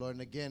Lord,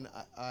 and again,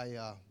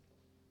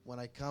 when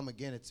I come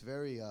again, it's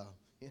very,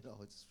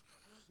 it's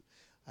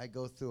I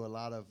go through a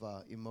lot of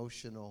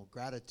emotional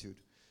gratitude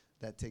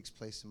that takes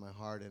place in my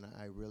heart, and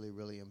I really,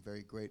 really am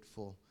very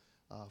grateful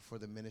for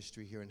the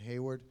ministry here in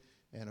Hayward,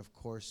 and of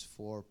course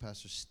for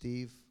Pastor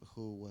Steve,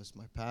 who was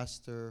my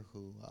pastor,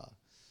 who,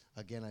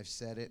 again, I've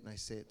said it and I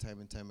say it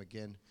time and time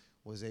again,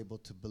 was able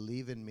to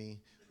believe in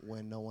me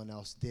when no one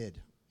else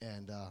did.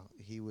 And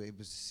he was able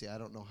to see, I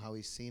don't know how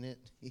he's seen it.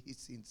 He's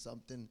seen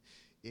something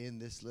in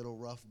this little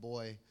rough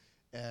boy.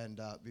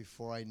 And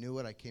before I knew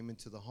it, I came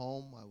into the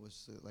home. I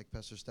was, like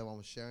Pastor Esteban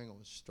was sharing, I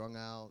was strung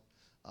out,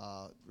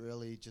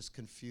 really just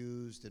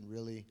confused, and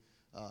really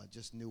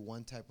just knew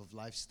one type of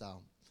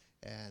lifestyle.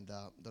 And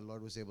the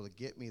Lord was able to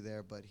get me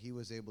there, but he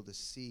was able to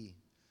see.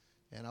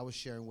 And I was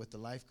sharing with the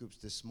life groups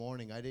this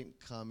morning, I didn't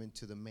come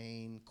into the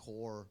main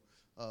core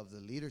of the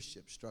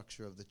leadership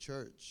structure of the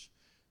church.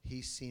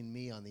 He's seen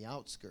me on the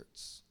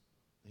outskirts.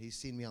 He's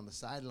seen me on the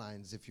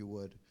sidelines, if you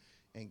would,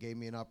 and gave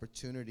me an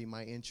opportunity.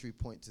 My entry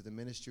point to the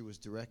ministry was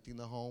directing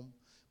the home.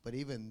 But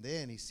even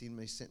then, he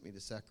sent me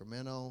to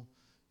Sacramento.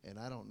 And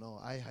I don't know,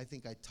 I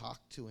think I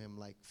talked to him,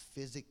 like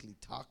physically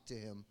talked to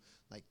him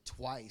like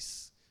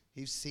twice.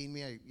 He's seen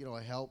me,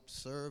 I helped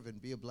serve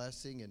and be a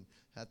blessing and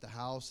at the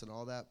house and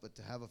all that. But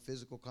to have a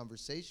physical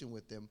conversation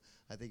with him,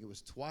 I think it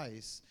was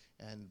twice.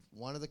 And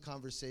one of the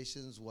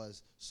conversations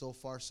was, so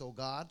far, so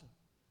God.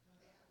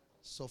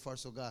 So far,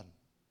 so God.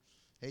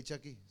 Hey,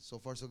 Chucky, so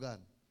far, so God.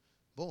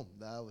 Boom.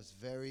 That was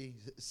very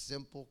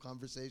simple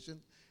conversation.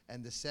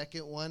 And the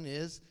second one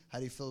is, how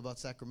do you feel about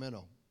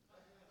Sacramento?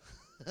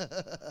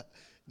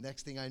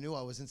 Next thing I knew,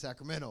 I was in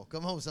Sacramento.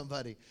 Come home,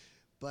 somebody.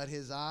 But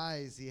his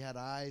eyes, he had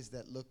eyes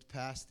that looked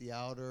past the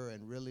outer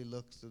and really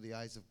looked through the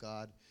eyes of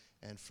God.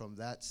 And from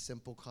that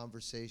simple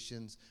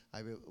conversations,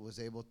 I was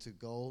able to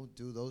go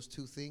do those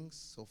two things,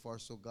 so far,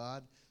 so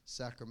God,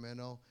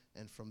 Sacramento.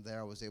 And from there,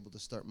 I was able to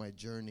start my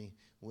journey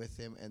with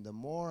him. And the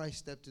more I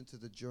stepped into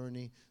the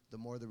journey, the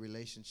more the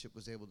relationship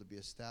was able to be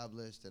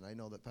established. And I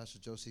know that Pastor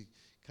Josie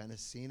kind of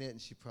seen it.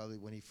 And she probably,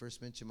 when he first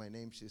mentioned my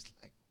name, she's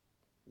like,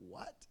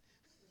 what?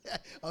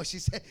 Oh, she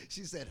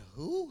said,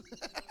 who?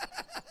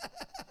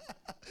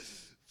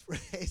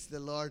 Praise the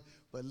Lord.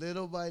 But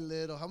little by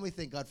little, how many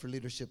thank God for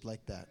leadership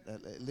like that?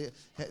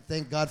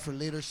 Thank God for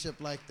leadership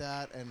like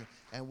that.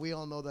 And we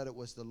all know that it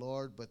was the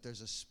Lord, but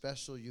there's a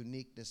special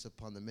uniqueness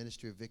upon the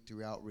ministry of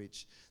Victory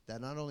Outreach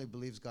that not only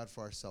believes God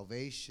for our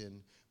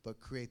salvation,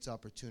 but creates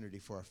opportunity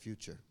for our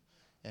future.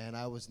 And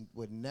I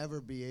would never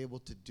be able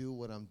to do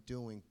what I'm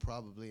doing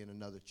probably in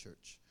another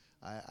church.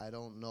 I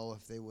don't know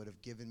if they would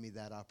have given me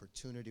that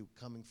opportunity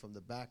coming from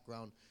the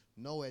background,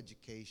 no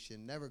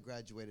education, never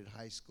graduated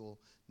high school,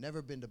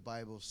 never been to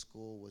Bible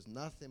school, was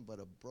nothing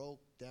but a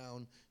broke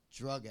down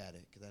drug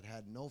addict that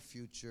had no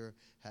future,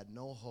 had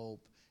no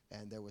hope,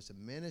 and there was a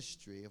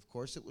ministry. Of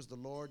course, it was the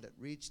Lord that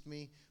reached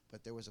me,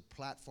 but there was a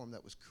platform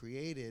that was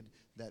created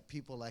that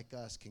people like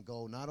us can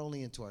go not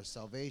only into our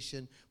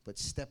salvation, but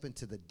step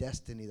into the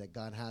destiny that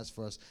God has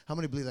for us. How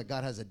many believe that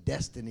God has a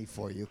destiny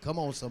for you? Come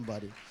on,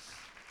 somebody.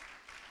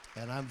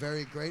 And I'm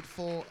very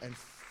grateful and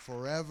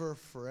forever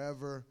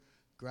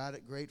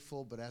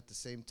grateful, but at the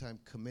same time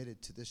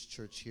committed to this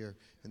church here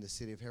in the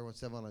city of Hayward.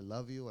 Esteban, I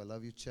love you. I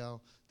love you,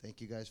 Chow. Thank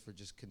you guys for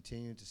just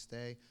continuing to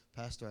stay.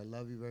 Pastor, I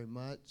love you very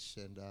much,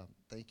 and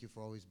thank you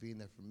for always being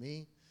there for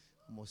me.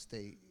 I'm going to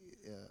stay,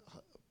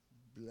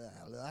 blah,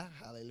 blah,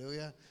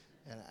 hallelujah.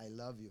 And I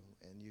love you.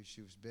 And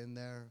she's been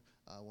there.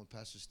 When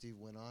Pastor Steve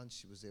went on,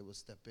 she was able to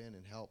step in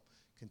and help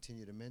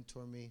continue to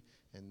mentor me,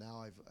 and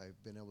now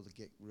I've been able to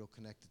get real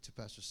connected to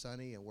Pastor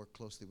Sonny and work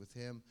closely with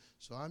him.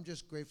 So I'm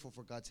just grateful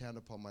for God's hand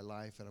upon my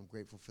life, and I'm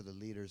grateful for the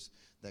leaders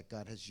that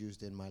God has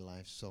used in my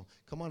life. So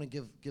come on and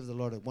give the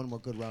Lord one more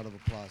good round of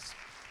applause.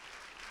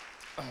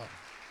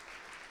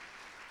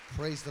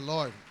 Praise the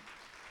Lord.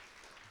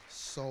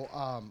 So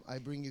I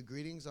bring you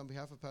greetings on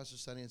behalf of Pastor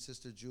Sonny and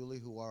Sister Julie,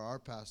 who are our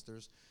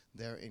pastors.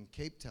 They're in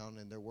Cape Town,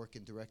 and they're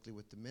working directly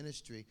with the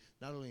ministry,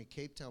 not only in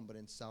Cape Town, but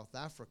in South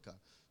Africa.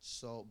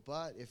 So,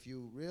 but if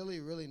you really,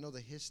 really know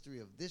the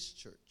history of this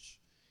church,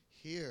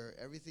 here,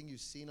 everything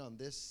you've seen on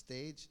this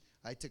stage,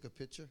 I took a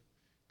picture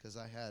because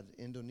I had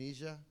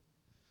Indonesia.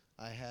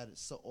 I had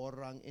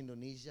Seorang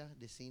Indonesia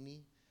di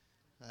sini.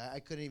 I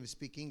couldn't even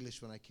speak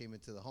English when I came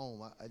into the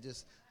home. I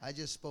just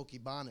spoke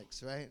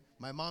Ebonics, right?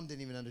 My mom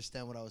didn't even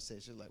understand what I was saying.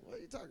 She was like, what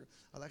are you talking?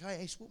 I was like,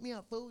 hey, swoop me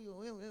out, fool.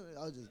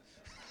 I was just...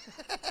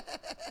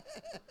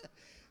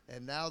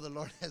 And now the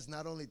Lord has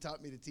not only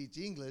taught me to teach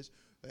English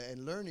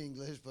and learn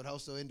English, but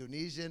also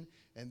Indonesian.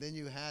 And then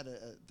you had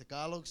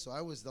Tagalog. So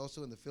I was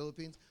also in the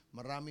Philippines.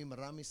 Marami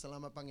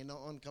salamat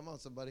Panginoon. Come on,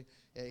 somebody.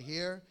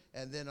 Here.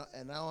 And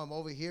now I'm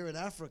over here in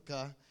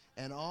Africa.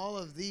 And all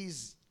of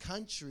these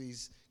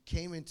countries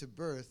came into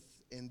birth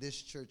in this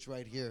church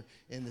right here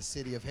in the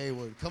city of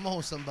Hayward. Come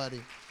on,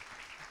 somebody.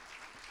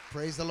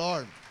 Praise the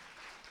Lord.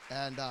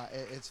 And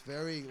it's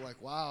very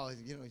like, wow,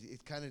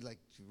 it kind of like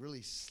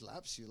really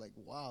slaps you like,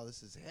 wow,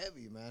 this is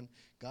heavy, man.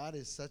 God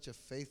is such a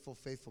faithful,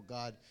 faithful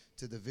God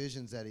to the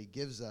visions that he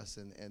gives us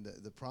and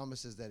the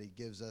promises that he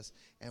gives us.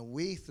 And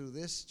we, through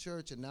this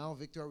church and now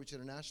Victory Outreach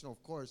International,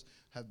 of course,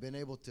 have been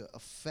able to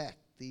affect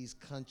these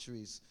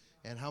countries.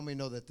 And how many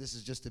know that this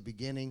is just the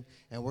beginning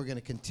and we're going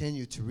to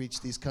continue to reach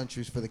these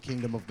countries for the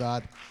kingdom of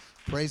God?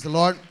 Praise the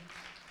Lord.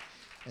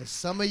 And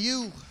some of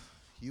you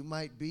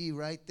might be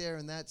right there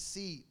in that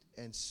seat,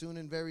 and soon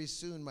and very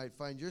soon might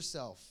find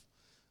yourself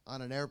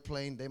on an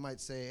airplane. They might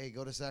say, hey,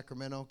 go to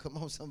Sacramento. Come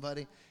on,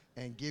 somebody.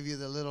 And give you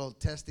the little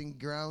testing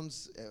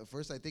grounds.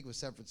 First, I think it was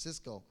San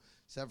Francisco.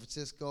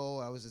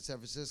 I was in San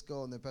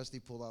Francisco, and then Pastor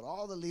Steve pulled out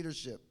all the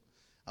leadership.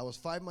 I was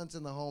 5 months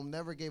in the home,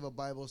 never gave a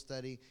Bible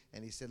study,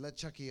 and he said, let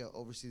Chucky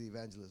oversee the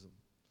evangelism.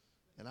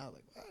 And I was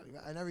like,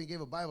 wow. I never even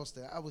gave a Bible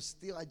study.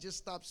 I just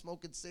stopped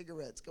smoking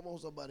cigarettes. Come on,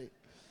 somebody.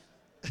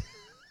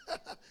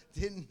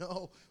 Didn't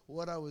know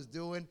what I was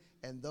doing.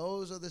 And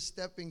those are the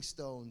stepping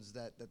stones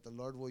that the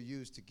Lord will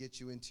use to get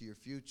you into your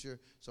future.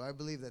 So I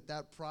believe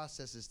that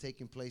process is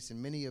taking place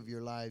in many of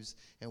your lives.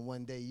 And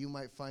one day you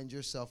might find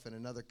yourself in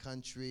another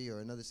country or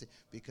another city,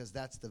 because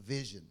that's the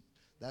vision.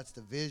 That's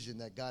the vision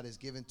that God has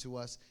given to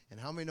us. And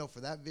how many know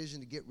for that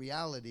vision to get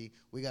reality,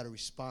 we got to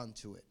respond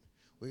to it.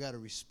 We got to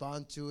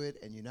respond to it,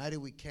 and United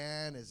We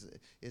Can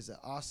is an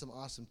awesome,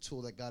 awesome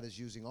tool that God is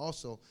using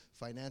also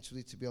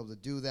financially to be able to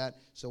do that.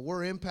 So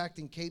we're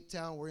impacting Cape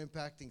Town, we're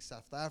impacting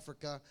South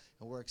Africa,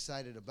 and we're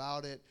excited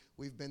about it.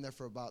 We've been there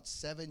for about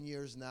 7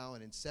 years now,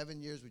 and in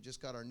 7 years we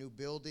just got our new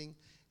building,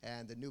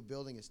 and the new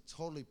building is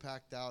totally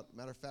packed out.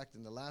 Matter of fact,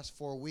 in the last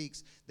 4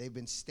 weeks, they've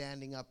been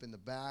standing up in the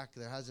back.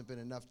 There hasn't been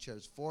enough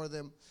chairs for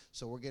them,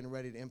 so we're getting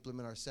ready to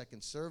implement our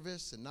second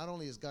service. And not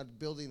only is God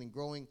building and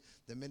growing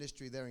the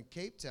ministry there in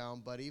Cape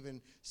Town, but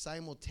even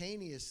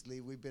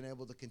simultaneously, we've been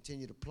able to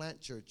continue to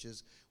plant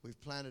churches. We've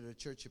planted a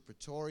church in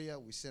Pretoria.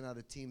 We sent out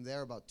a team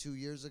there about 2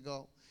 years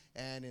ago.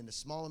 And in a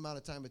small amount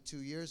of time of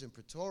 2 years in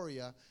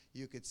Pretoria,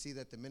 you could see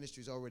that the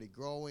ministry is already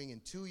growing.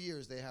 In 2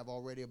 years, they have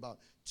already about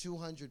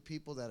 200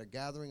 people that are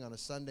gathering on a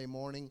Sunday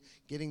morning,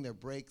 getting their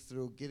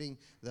breakthrough, getting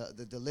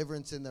the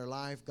deliverance in their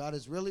life. God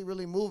is really,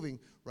 really moving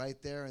right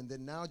there. And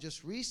then now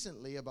just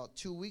recently, about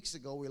 2 weeks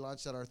ago, we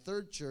launched out our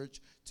third church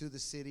to the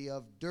city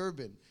of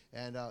Durban.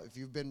 And if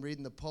you've been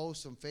reading the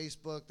posts on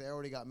Facebook, they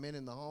already got men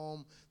in the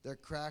home. They're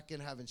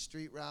cracking, having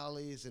street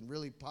rallies and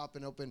really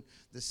popping open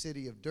the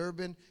city of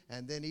Durban.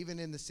 And then even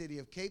in the city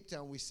of Cape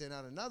Town, we sent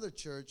out another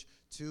church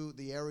to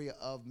the area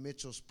of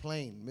Mitchell's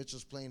Plain.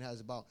 Mitchell's Plain has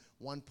about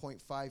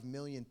 1.5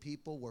 million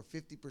people, where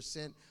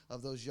 50%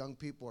 of those young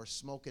people are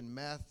smoking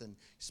meth and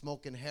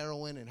smoking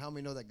heroin. And how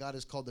many know that God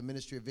has called the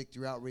ministry of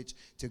Victory Outreach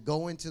to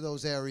go into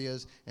those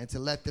areas and to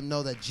let them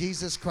know that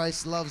Jesus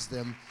Christ loves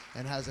them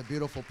and has a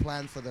beautiful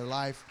plan for their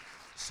life.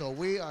 So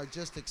we are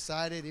just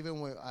excited, even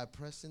when I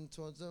pressing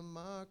towards the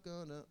mark.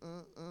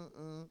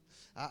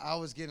 I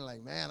was getting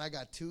like, man, I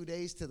got 2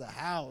 days to the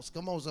house.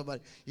 Come on,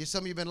 somebody.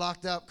 Some of you been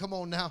locked up. Come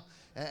on now.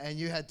 And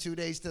you had 2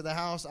 days to the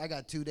house. I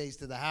got 2 days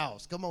to the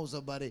house. Come on,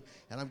 somebody.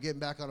 And I'm getting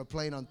back on a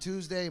plane on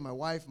Tuesday. My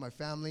wife, my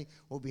family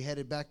will be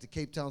headed back to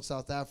Cape Town,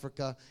 South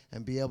Africa,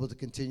 and be able to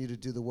continue to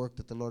do the work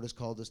that the Lord has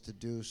called us to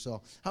do.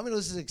 So how many know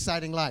this is an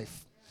exciting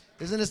life?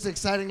 Isn't this an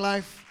exciting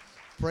life?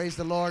 Praise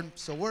the Lord.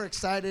 So we're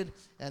excited,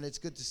 and it's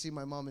good to see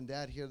my mom and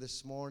dad here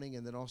this morning,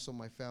 and then also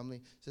my family.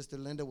 Sister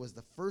Linda was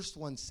the first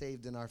one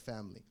saved in our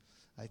family.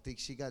 I think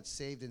she got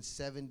saved in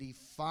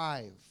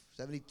 75,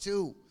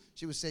 72.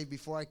 She was saved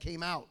before I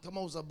came out. Come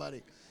on,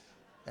 somebody.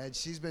 And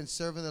she's been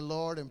serving the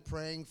Lord and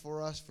praying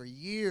for us for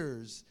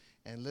years.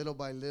 And little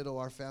by little,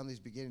 our family's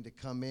beginning to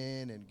come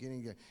in and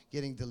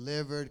getting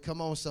delivered. Come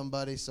on,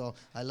 somebody. So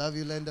I love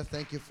you, Linda.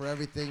 Thank you for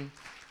everything.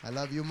 I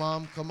love you,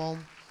 Mom. Come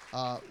on.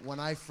 When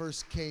I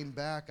first came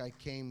back, I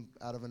came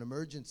out of an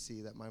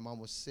emergency that my mom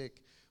was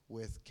sick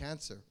with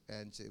cancer,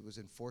 and it was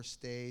in 4th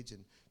stage,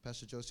 and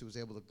Pastor Josie was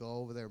able to go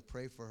over there and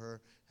pray for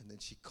her, and then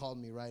she called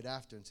me right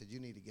after and said, you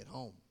need to get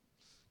home.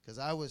 Because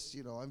I was,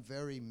 I'm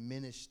very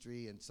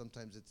ministry, and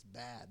sometimes it's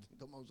bad.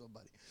 Come on,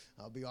 somebody.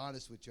 I'll be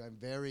honest with you. I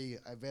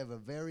have a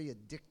very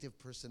addictive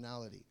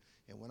personality.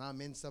 And when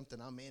I'm in something,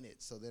 I'm in it.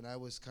 So then I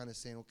was kind of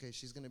saying, okay,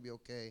 she's going to be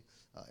okay.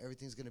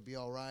 Everything's going to be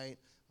all right.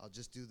 I'll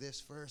just do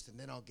this first, and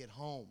then I'll get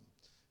home.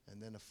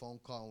 And then a phone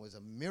call was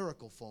a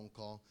miracle phone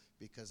call,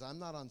 because I'm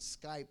not on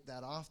Skype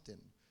that often.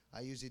 I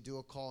usually do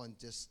a call and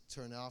just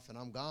turn it off, and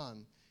I'm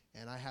gone.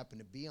 And I happened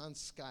to be on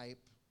Skype,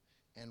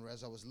 and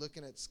as I was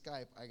looking at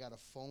Skype, I got a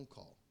phone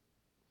call.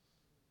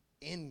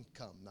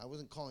 Income. I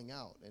wasn't calling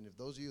out. And if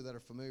those of you that are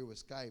familiar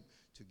with Skype,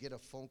 to get a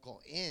phone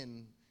call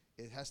in,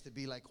 it has to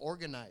be like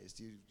organized.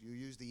 You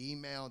use the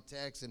email and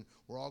text, and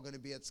we're all going to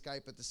be at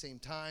Skype at the same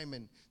time,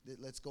 and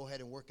let's go ahead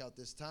and work out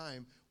this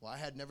time. Well, I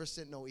had never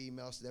sent no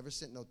emails, never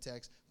sent no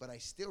text, but I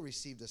still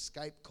received a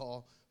Skype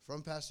call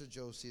from Pastor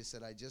Josie. It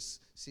said, I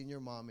just seen your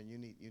mom, and you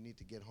need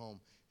to get home.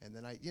 And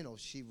then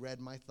she read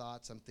my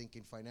thoughts. I'm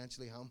thinking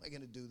financially, how am I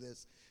going to do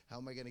this? How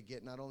am I going to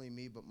get not only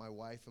me, but my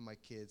wife and my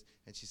kids?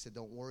 And she said,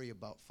 don't worry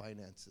about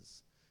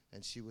finances.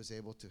 and she was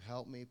able to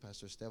help me.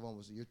 Pastor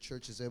Esteban your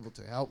church is able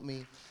to help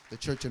me. The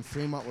church in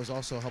Fremont was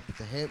also helping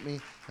to help me,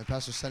 and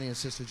Pastor Sonny and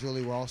Sister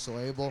Julie were also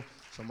able.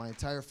 So my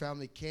entire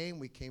family came.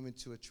 We came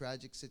into a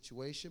tragic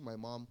situation. My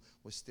mom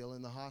was still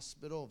in the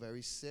hospital,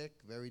 very sick,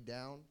 very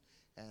down,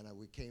 and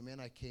we came in.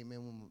 I came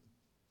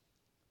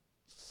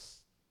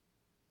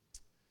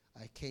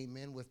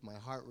in with my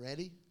heart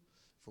ready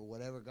for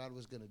whatever God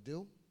was going to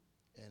do,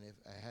 and if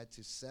I had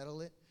to settle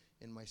it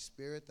in my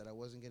spirit that I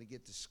wasn't going to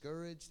get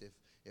discouraged.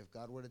 If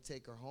God were to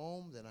take her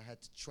home, then I had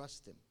to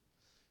trust him.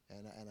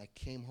 And I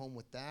came home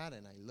with that,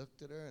 and I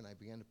looked at her, and I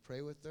began to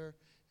pray with her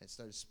and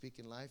started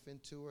speaking life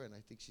into her. And I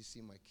think she's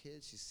seen my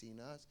kids. She's seen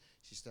us.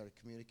 She started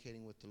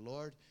communicating with the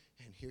Lord.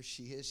 And here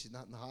she is. She's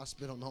not in the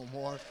hospital no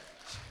more.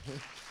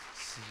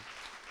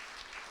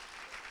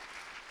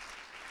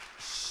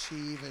 She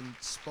even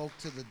spoke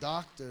to the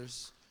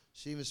doctors.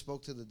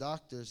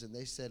 And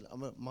they said,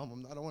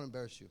 Mom, I don't want to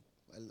embarrass you.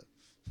 I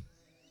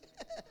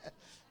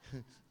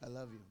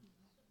love you.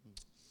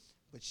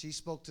 But she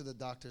spoke to the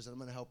doctors, and I'm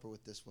going to help her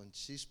with this one.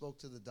 She spoke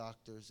to the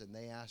doctors, and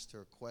they asked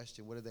her a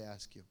question. What did they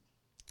ask you?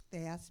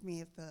 They asked me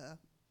if the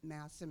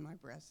mass in my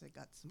breast had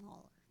got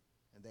smaller.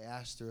 And they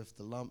asked her if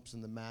the lumps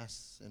and the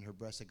mass in her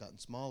breast had gotten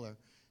smaller.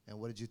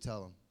 And what did you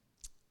tell them?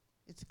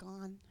 It's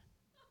gone.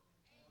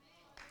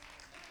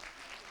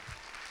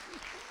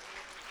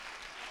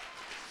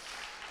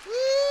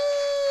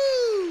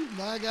 Woo!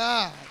 My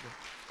God.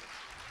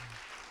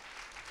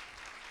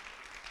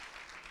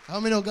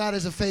 How many know God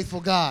is a faithful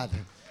God?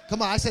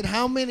 Come on, I said,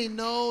 how many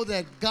know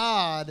that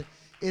God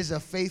is a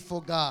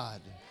faithful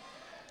God?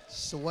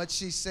 So what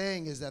she's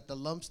saying is that the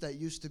lumps that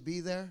used to be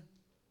there,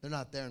 they're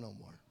not there no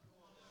more.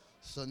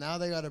 So now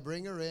they got to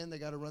bring her in. They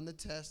got to run the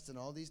tests and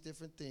all these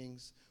different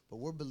things. But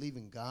we're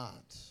believing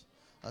God,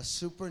 a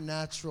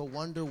supernatural,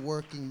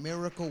 wonder-working,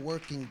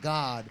 miracle-working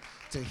God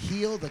to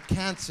heal the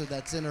cancer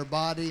that's in her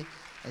body.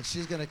 And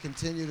she's going to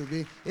continue to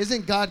be.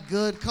 Isn't God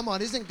good? Come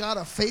on, isn't God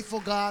a faithful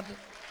God?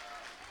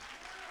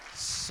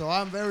 So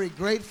I'm very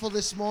grateful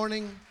this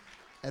morning.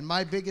 And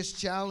my biggest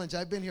challenge,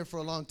 I've been here for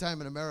a long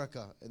time in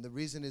America. And the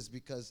reason is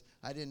because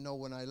I didn't know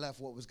when I left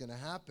what was going to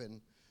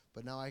happen.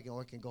 But now I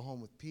can go home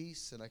with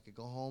peace, and I can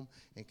go home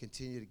and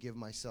continue to give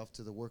myself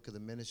to the work of the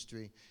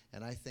ministry.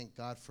 And I thank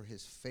God for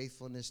his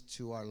faithfulness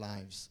to our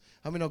lives.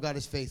 How many know God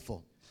is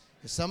faithful?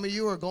 And some of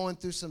you are going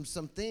through some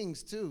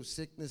things too,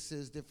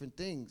 sicknesses, different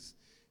things.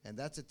 And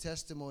that's a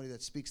testimony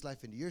that speaks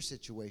life into your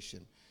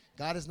situation.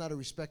 God is not a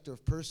respecter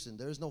of person.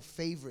 There is no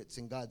favorites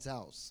in God's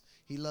house.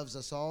 He loves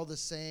us all the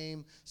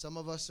same. Some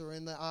of us are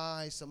in the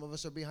eye. Some of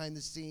us are behind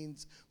the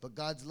scenes. But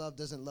God's love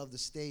doesn't love the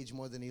stage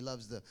more than he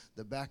loves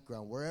the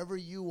background. Wherever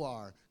you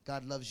are,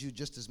 God loves you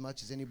just as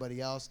much as anybody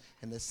else.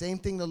 And the same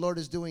thing the Lord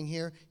is doing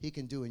here, he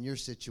can do in your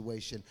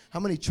situation. How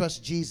many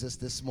trust Jesus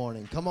this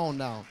morning? Come on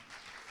now.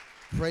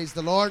 Praise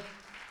the Lord.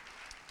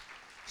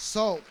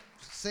 So,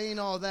 saying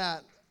all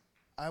that,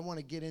 I want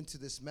to get into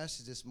this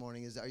message this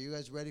morning. Are you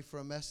guys ready for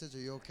a message? Are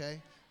you okay?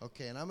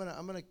 Okay, and I'm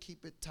gonna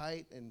keep it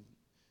tight and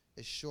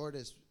as short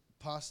as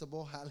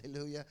possible.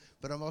 Hallelujah.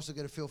 But I'm also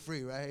gonna feel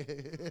free, right?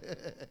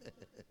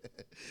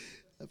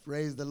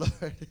 Praise the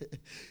Lord.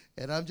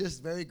 And I'm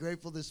just very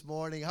grateful this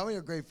morning. How many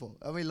are grateful?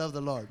 How many love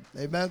the Lord?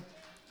 Amen.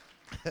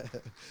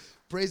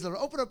 Praise the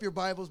Lord. Open up your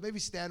Bibles. Maybe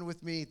stand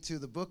with me to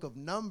the book of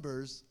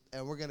Numbers,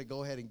 and we're gonna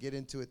go ahead and get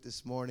into it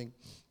this morning.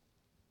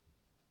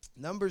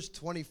 Numbers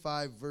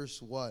 25,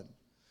 verse 1.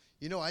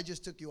 You know, I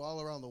just took you all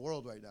around the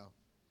world right now.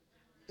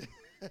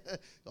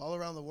 All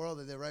around the world,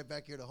 and they're right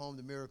back here to Home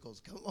to Miracles.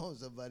 Come on,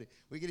 somebody.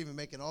 We could even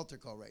make an altar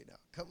call right now.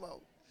 Come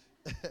on.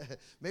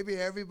 Maybe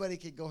everybody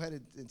can go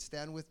ahead and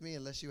stand with me.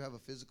 Unless you have a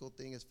physical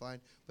thing, it's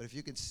fine. But if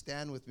you can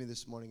stand with me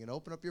this morning and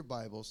open up your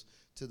Bibles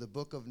to the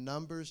book of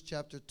Numbers,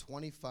 chapter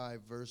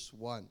 25, verse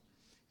 1.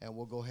 And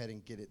we'll go ahead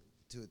and get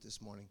to it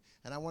this morning.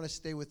 And I want to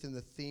stay within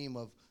the theme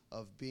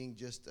of being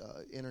just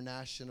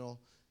international.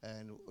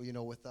 And, you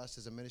know, with us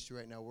as a ministry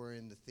right now, we're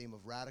in the theme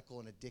of radical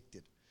and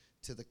addicted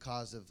to the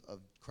cause of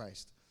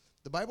Christ.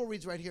 The Bible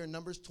reads right here in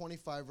Numbers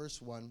 25, verse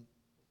 1,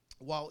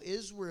 while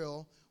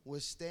Israel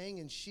was staying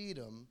in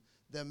Shittim,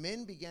 the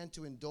men began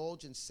to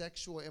indulge in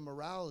sexual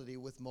immorality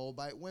with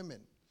Moabite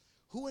women.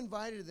 Who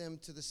invited them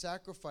to the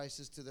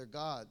sacrifices to their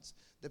gods?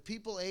 The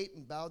people ate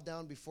and bowed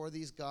down before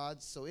these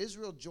gods, so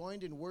Israel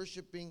joined in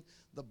worshiping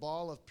the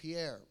Baal of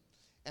Peor.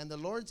 And the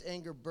Lord's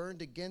anger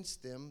burned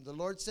against them. The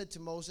Lord said to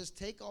Moses,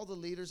 take all the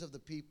leaders of the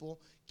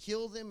people,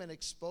 kill them and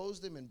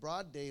expose them in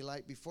broad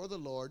daylight before the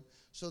Lord,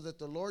 so that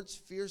the Lord's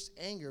fierce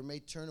anger may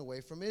turn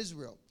away from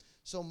Israel.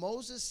 So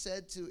Moses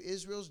said to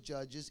Israel's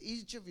judges,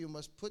 each of you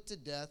must put to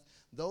death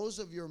those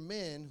of your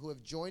men who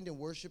have joined in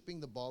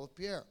worshiping the Baal of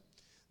Peor.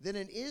 Then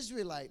an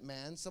Israelite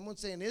man, someone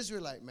say an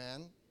Israelite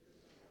man,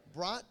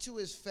 brought to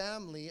his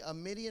family a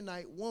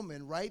Midianite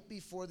woman right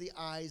before the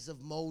eyes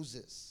of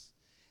Moses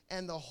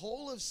and the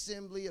whole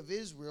assembly of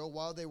Israel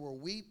while they were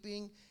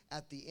weeping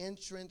at the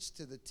entrance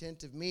to the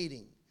tent of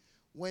meeting.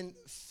 When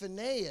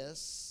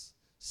Phinehas,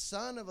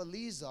 son of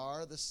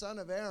Eleazar, the son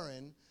of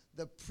Aaron,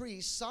 the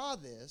priest, saw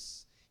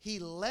this, he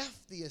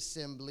left the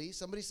assembly.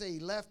 Somebody say he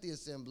left the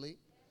assembly.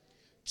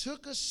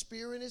 took a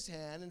spear in his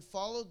hand and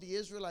followed the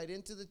Israelite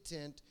into the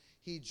tent.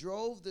 He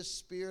drove the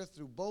spear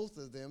through both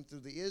of them, through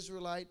the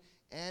Israelite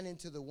and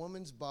into the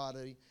woman's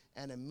body,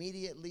 and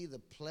immediately the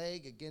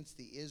plague against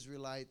the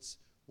Israelites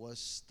was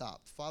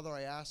stopped. Father,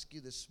 I ask you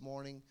this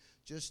morning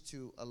just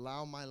to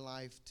allow my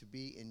life to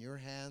be in your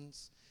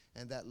hands,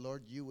 and that,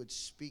 Lord, you would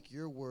speak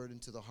your word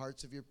into the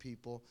hearts of your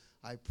people.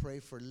 I pray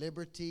for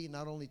liberty,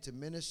 not only to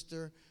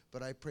minister,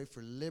 but I pray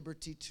for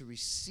liberty to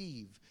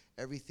receive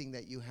everything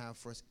that you have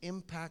for us.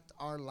 Impact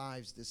our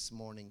lives this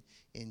morning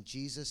in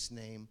Jesus'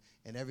 name.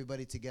 And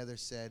everybody together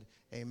said,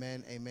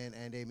 amen, amen,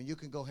 and amen. You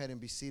can go ahead and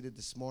be seated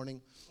this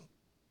morning.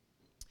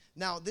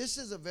 Now, this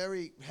is a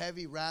very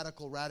heavy,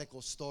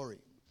 radical story.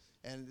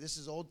 And this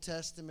is Old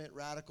Testament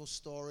radical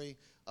story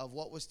of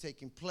what was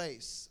taking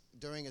place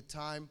during a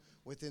time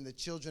within the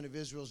children of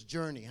Israel's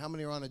journey. How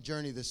many are on a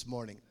journey this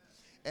morning?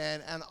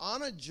 And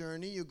on a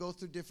journey, you go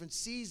through different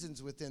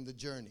seasons within the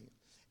journey.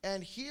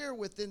 And here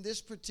within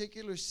this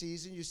particular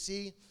season, you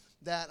see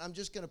that, I'm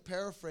just going to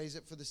paraphrase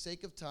it for the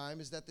sake of time,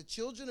 is that the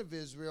children of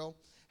Israel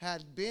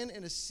had been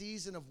in a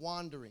season of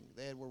wandering.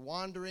 They were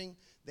wandering.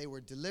 They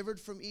were delivered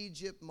from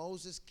Egypt.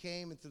 Moses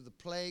came, and through the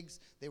plagues,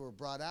 they were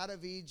brought out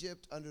of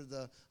Egypt under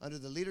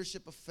the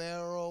leadership of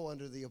Pharaoh,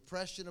 under the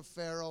oppression of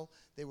Pharaoh.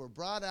 They were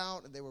brought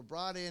out, and they were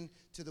brought in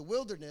to the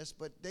wilderness,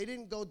 but they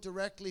didn't go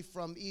directly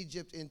from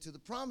Egypt into the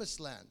promised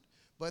land,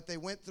 but they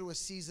went through a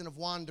season of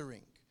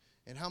wandering.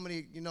 And how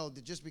many,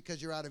 that just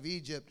because you're out of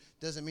Egypt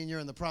doesn't mean you're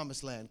in the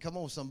promised land? Come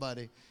on,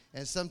 somebody.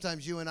 And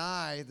sometimes you and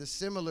I,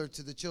 similar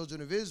to the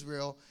children of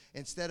Israel,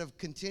 instead of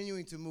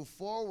continuing to move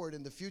forward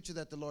in the future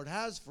that the Lord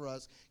has for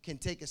us, can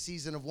take a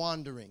season of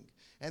wandering.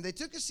 And they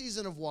took a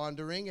season of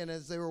wandering, and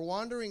as they were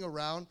wandering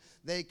around,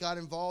 they got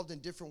involved in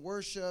different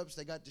worships.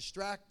 They got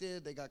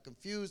distracted. They got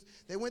confused.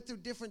 They went through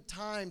different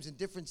times and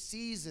different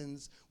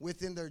seasons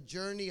within their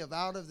journey of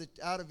out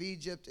of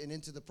Egypt and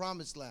into the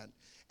promised land.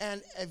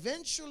 And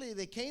eventually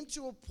they came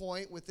to a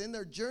point within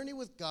their journey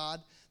with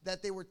God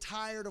that they were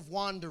tired of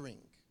wandering.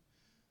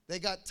 They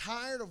got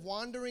tired of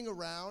wandering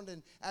around,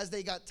 and as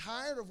they got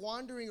tired of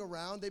wandering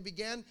around, they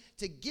began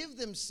to give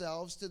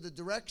themselves to the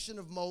direction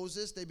of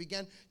Moses. They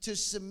began to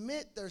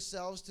submit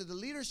themselves to the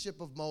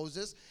leadership of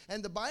Moses.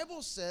 And the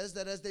Bible says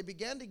that as they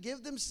began to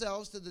give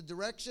themselves to the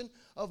direction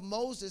of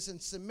Moses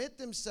and submit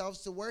themselves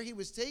to where he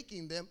was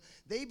taking them,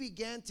 they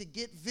began to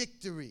get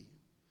victory.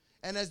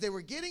 And as they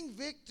were getting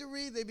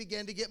victory, they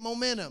began to get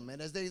momentum.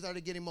 And as they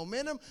started getting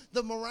momentum,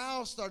 the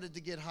morale started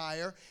to get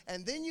higher.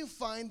 And then you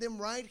find them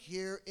right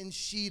here in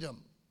Shittim,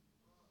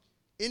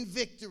 in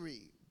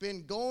victory,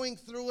 been going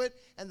through it.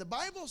 And the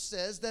Bible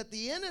says that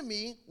the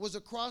enemy was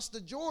across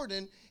the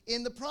Jordan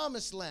in the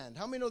promised land.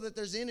 How many know that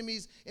there's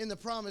enemies in the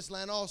promised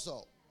land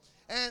also?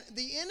 And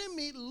the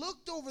enemy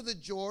looked over the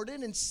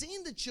Jordan and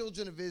seen the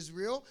children of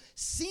Israel,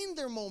 seen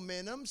their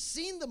momentum,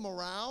 seen the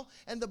morale,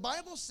 and the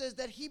Bible says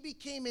that he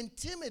became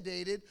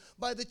intimidated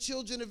by the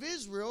children of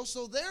Israel.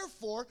 So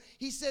therefore,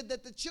 he said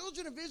that the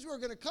children of Israel are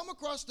going to come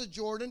across the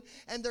Jordan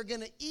and they're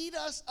going to eat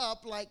us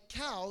up like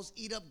cows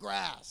eat up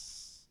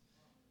grass.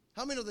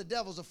 How many know the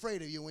devil's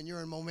afraid of you when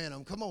you're in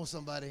momentum? Come on,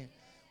 somebody.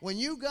 When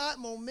you got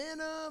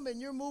momentum and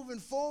you're moving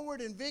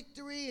forward in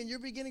victory and you're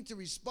beginning to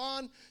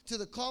respond to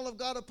the call of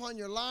God upon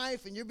your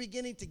life and you're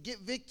beginning to get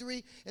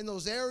victory in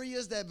those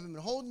areas that have been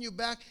holding you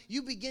back,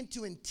 you begin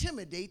to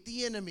intimidate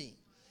the enemy.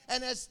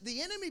 And as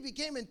the enemy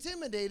became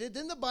intimidated,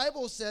 then the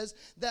Bible says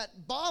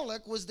that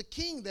Balak was the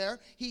king there.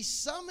 He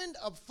summoned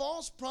a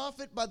false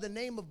prophet by the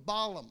name of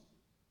Balaam.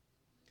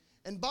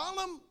 And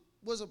Balaam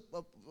was a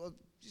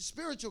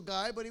spiritual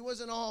guy, but he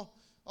wasn't all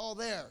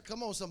there.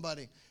 Come on,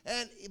 somebody.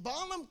 And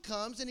Balaam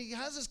comes and he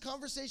has this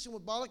conversation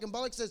with Balak, and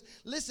Balak says,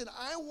 listen,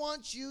 I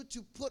want you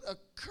to put a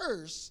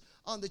curse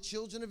on the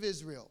children of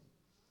Israel.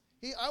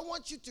 I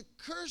want you to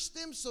curse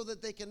them so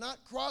that they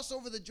cannot cross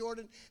over the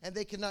Jordan and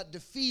they cannot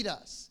defeat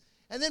us.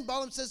 And then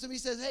Balaam says to him, he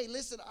says, hey,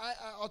 listen,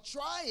 I'll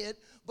try it,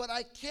 but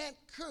I can't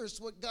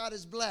curse what God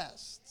has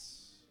blessed.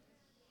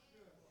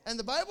 And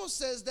the Bible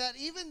says that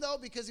even though,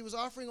 because he was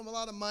offering him a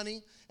lot of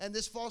money, and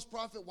this false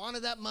prophet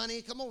wanted that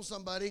money, come on,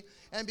 somebody,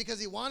 and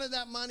because he wanted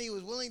that money, he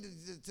was willing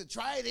to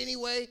try it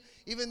anyway,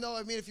 even though,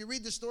 if you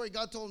read the story,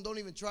 God told him don't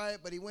even try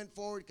it, but he went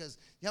forward because,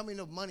 how many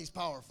know money's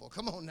powerful?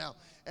 Come on now.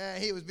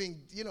 He was being,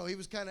 he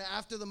was kind of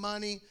after the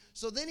money.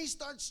 So then he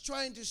starts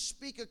trying to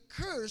speak a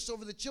curse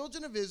over the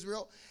children of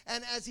Israel,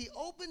 and as he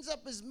opens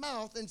up his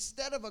mouth,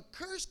 instead of a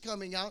curse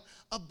coming out,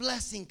 a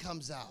blessing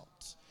comes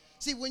out.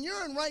 See, when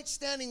you're in right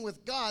standing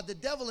with God, the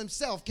devil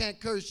himself can't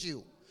curse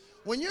you.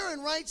 When you're in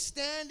right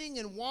standing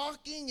and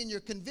walking in your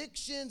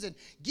convictions and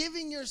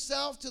giving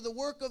yourself to the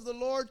work of the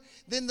Lord,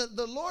 then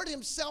the Lord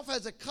himself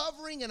has a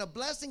covering and a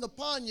blessing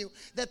upon you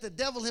that the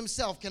devil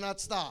himself cannot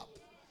stop.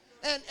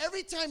 And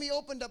every time he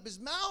opened up his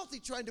mouth, he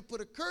tried to put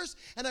a curse.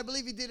 And I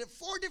believe he did it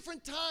 4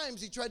 different times.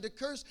 He tried to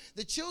curse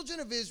the children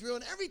of Israel.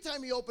 And every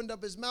time he opened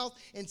up his mouth,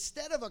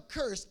 instead of a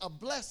curse, a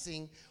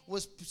blessing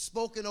was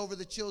spoken over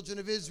the children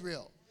of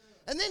Israel.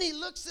 And then he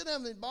looks at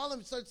him, and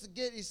Balaam starts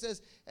to he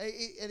says,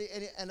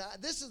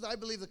 this is, I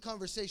believe, the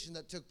conversation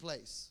that took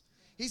place.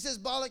 He says,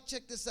 Balak,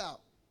 check this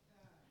out.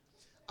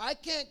 I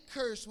can't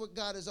curse what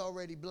God has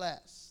already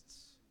blessed.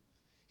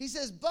 He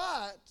says,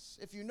 but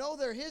if you know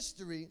their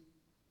history,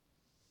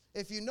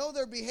 if you know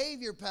their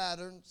behavior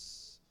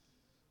patterns,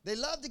 they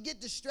love to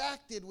get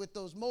distracted with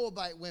those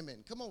Moabite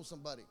women. Come on,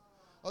 somebody.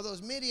 Or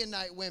those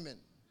Midianite women.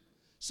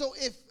 So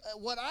if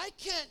what I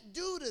can't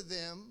do to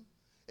them,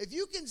 if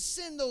you can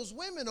send those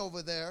women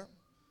over there,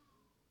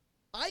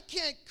 I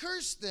can't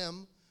curse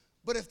them,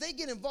 but if they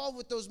get involved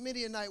with those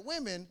Midianite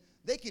women,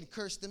 they can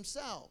curse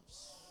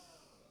themselves.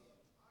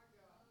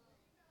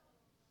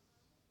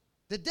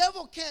 The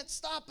devil can't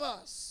stop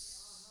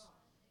us.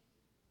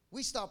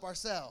 We stop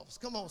ourselves.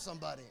 Come on,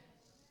 somebody.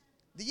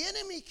 The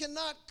enemy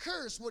cannot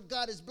curse what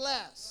God has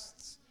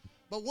blessed.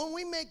 But when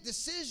we make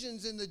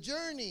decisions in the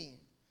journey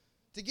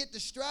to get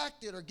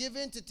distracted or give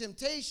in to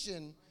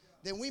temptation,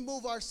 then we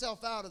move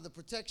ourselves out of the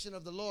protection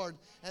of the Lord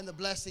and the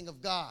blessing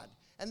of God.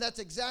 And that's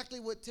exactly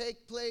what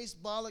took place.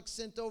 Balak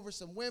sent over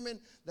some women.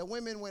 The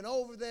women went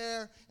over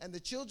there, and the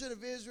children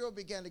of Israel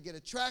began to get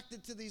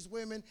attracted to these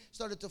women,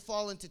 started to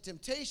fall into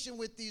temptation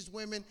with these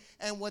women.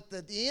 And what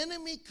the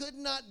enemy could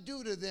not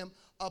do to them,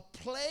 a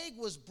plague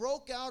was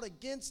broke out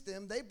against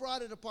them. They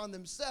brought it upon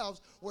themselves,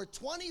 where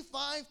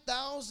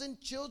 25,000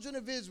 children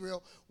of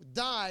Israel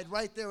died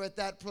right there at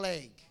that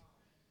plague.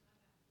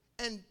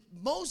 And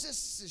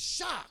Moses is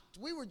shocked.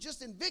 We were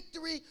just in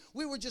victory.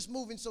 We were just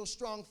moving so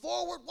strong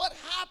forward. What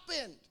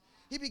happened?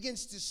 He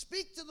begins to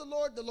speak to the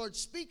Lord. The Lord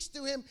speaks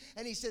to him,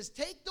 and he says,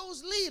 take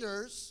those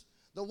leaders,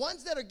 the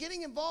ones that are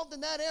getting involved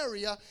in that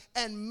area,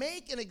 and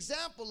make an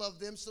example of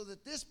them so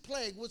that this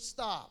plague would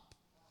stop.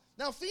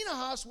 Now,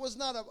 Phinehas was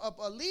not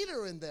a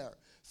leader in there.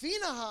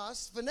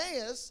 Phinehas,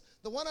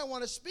 the one I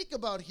want to speak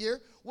about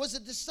here, was a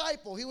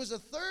disciple. He was a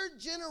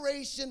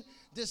third-generation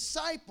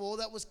disciple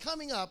that was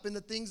coming up in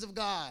the things of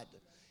God.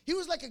 He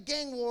was like a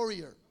gang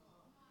warrior.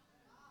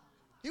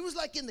 He was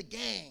like in the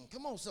gang.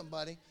 Come on,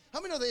 somebody.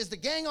 How many know that? Is the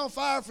gang on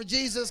fire for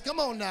Jesus? Come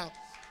on now.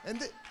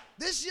 And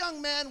this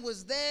young man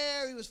was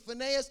there. He was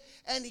Phinehas,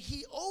 and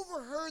he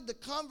overheard the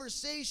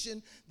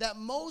conversation that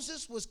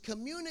Moses was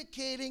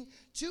communicating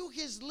to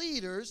his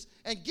leaders.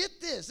 And get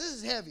this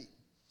is heavy.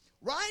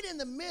 Right in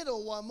the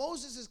middle, while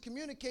Moses is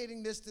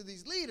communicating this to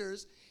these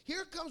leaders,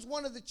 here comes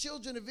one of the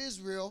children of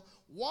Israel,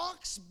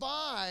 walks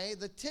by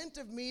the tent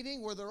of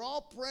meeting where they're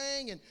all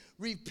praying and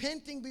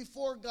repenting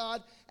before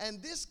God,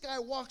 and this guy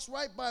walks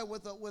right by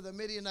with a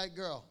Midianite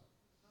girl.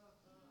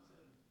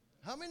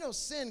 How many know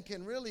sin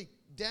can really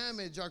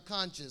damage our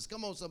conscience?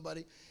 Come on,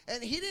 somebody.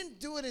 And he didn't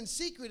do it in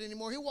secret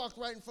anymore. He walked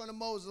right in front of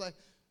Moses like,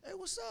 hey,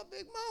 what's up,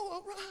 Big Mo?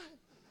 All right.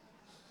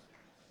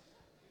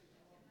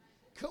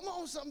 Come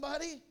on,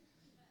 somebody.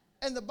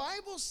 And the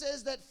Bible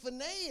says that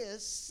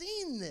Phinehas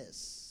seen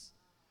this,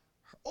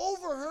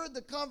 overheard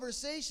the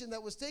conversation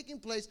that was taking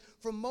place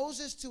from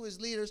Moses to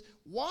his leaders,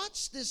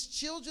 watched this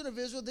children of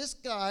Israel, this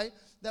guy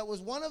that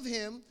was one of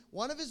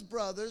his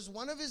brothers,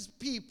 one of his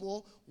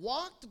people,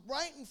 walked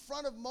right in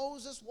front of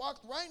Moses,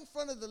 walked right in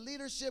front of the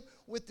leadership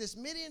with this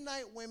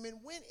Midianite women,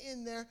 went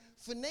in there.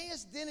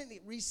 Phinehas didn't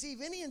receive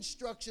any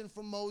instruction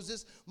from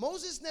Moses.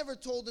 Moses never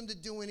told him to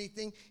do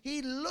anything.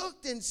 He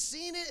looked and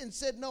seen it and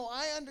said, no,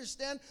 I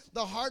understand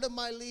the heart of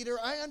my leader.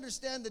 I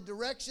understand the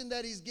direction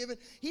that he's given.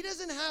 He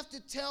doesn't have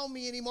to tell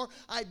me anymore.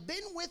 I've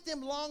been with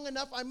him long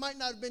enough. I might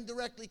not have been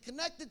directly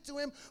connected to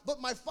him, but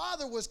my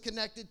father was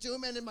connected to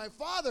him, and then my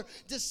father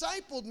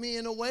discipled me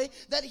in a way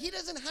that he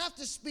doesn't have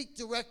to speak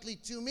directly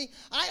to me.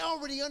 I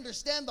already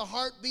understand the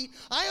heartbeat.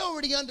 I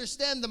already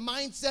understand the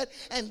mindset,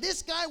 and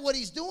this guy, what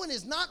he's doing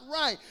is not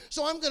right.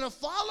 So I'm going to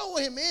follow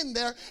him in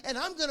there, and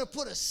I'm going to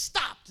put a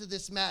stop to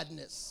this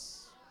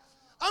madness.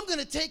 I'm going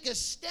to take a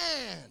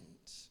stand.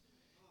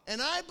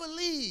 And I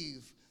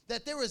believe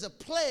that there is a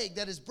plague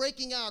that is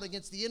breaking out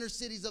against the inner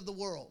cities of the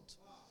world.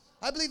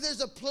 I believe there's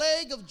a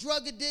plague of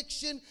drug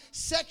addiction,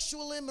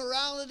 sexual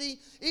immorality,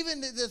 even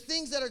the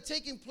things that are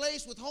taking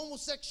place with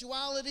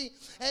homosexuality,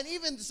 and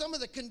even some of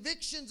the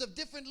convictions of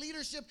different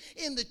leadership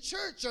in the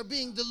church are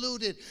being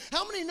diluted.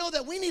 How many know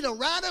that we need a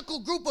radical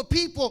group of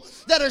people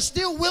that are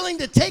still willing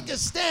to take a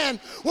stand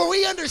where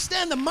we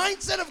understand the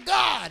mindset of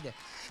God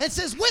and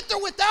says, with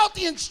or without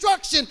the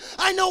instruction,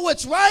 I know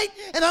what's right,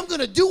 and I'm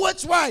going to do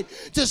what's right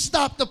to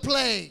stop the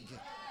plague.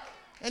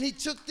 And he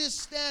took this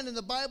stand, and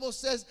the Bible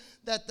says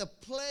that the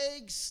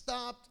plague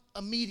stopped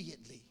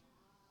immediately.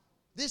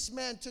 This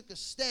man took a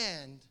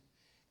stand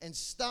and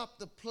stopped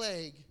the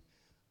plague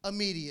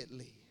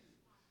immediately.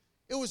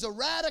 It was a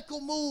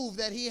radical move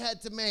that he had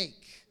to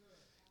make.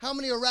 How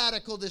many are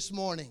radical this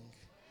morning?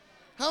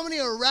 How many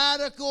are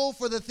radical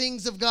for the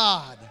things of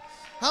God?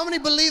 How many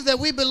believe that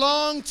we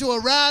belong to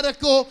a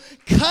radical,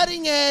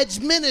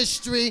 cutting-edge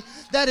ministry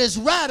that is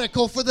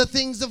radical for the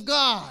things of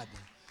God?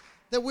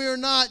 That we are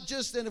not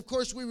just, and of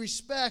course we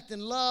respect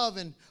and love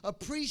and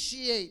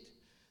appreciate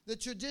the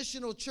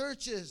traditional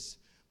churches,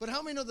 but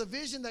how many know the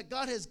vision that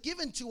God has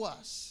given to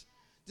us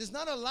does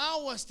not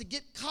allow us to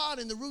get caught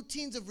in the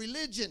routines of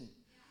religion,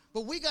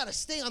 but we got to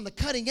stay on the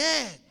cutting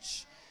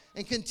edge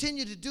and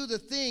continue to do the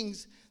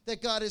things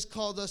that God has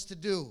called us to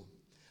do.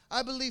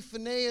 I believe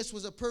Phinehas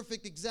was a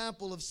perfect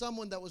example of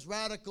someone that was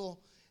radical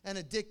and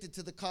addicted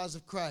to the cause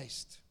of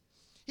Christ.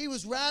 He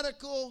was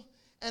radical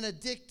and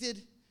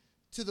addicted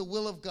to the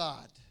will of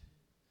God.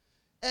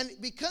 And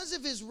because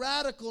of his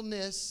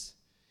radicalness,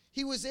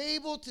 he was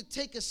able to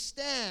take a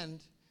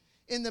stand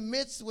in the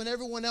midst when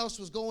everyone else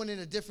was going in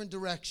a different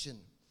direction.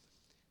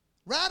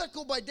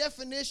 Radical, by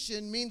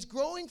definition, means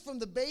growing from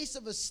the base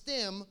of a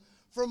stem,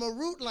 from a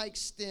root-like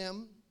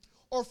stem,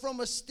 or from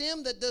a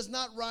stem that does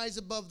not rise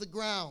above the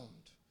ground.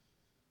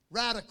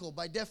 Radical,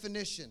 by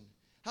definition.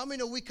 How many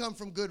know we come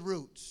from good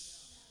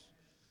roots?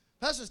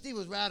 Pastor Steve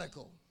was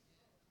radical.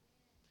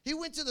 He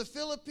went to the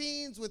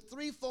Philippines with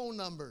 3 phone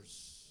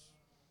numbers.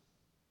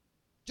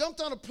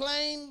 Jumped on a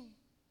plane.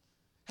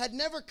 Had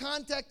never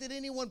contacted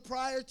anyone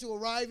prior to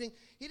arriving.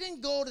 He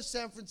didn't go to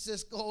San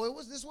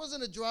Francisco. This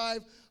wasn't a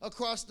drive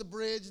across the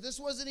bridge. This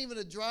wasn't even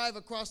a drive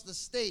across the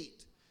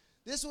state.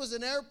 This was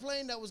an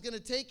airplane that was going to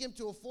take him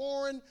to a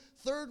foreign,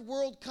 third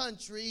world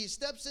country. He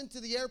steps into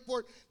the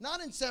airport,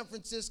 not in San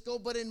Francisco,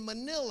 but in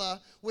Manila,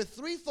 with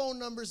 3 phone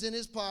numbers in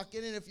his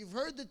pocket. And if you've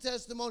heard the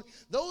testimony,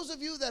 those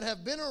of you that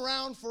have been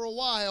around for a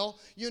while,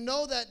 you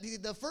know that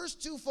the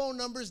first 2 phone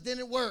numbers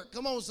didn't work.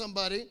 Come on,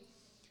 somebody.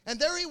 And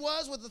there he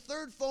was with the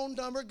 3rd phone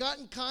number, got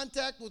in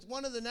contact with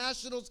one of the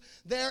nationals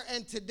there,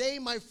 and today,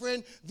 my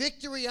friend,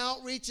 Victory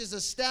Outreach is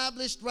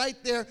established right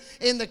there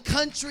in the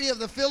country of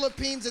the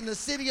Philippines, in the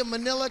city of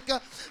Manila.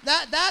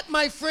 That,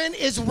 my friend,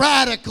 is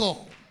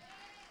radical.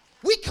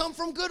 We come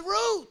from good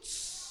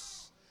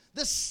roots.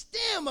 The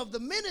stem of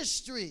the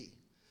ministry.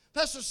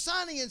 Pastor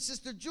Sonny and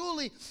Sister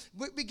Julie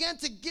began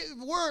to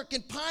work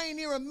and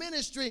pioneer a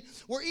ministry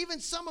where even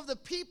some of the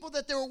people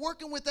that they were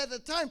working with at the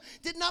time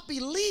did not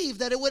believe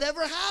that it would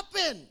ever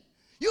happen.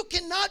 You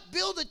cannot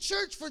build a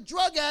church for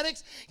drug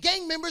addicts,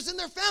 gang members, and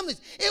their families.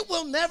 It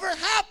will never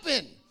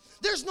happen.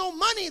 There's no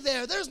money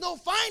there. There's no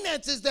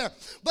finances there.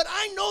 But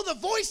I know the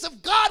voice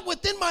of God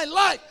within my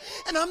life.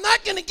 And I'm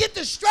not going to get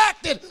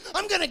distracted.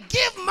 I'm going to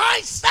give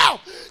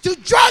myself to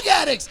drug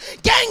addicts,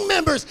 gang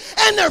members,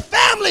 and their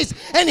families.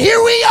 And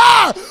here we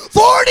are,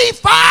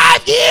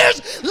 45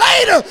 years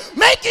later,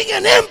 making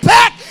an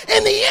impact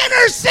in the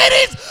inner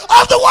cities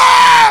of the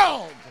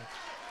world.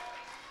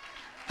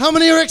 How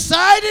many are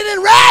excited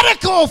and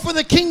radical for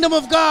the kingdom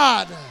of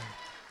God?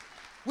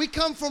 We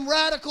come from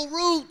radical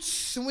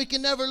roots, and we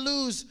can never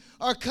lose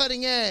our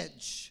cutting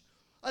edge.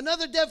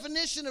 Another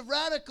definition of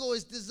radical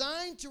is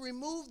designed to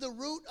remove the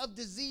root of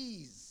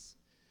disease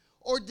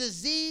or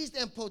diseased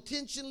and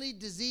potentially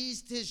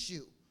diseased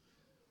tissue.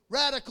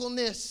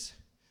 Radicalness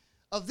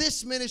of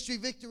this ministry,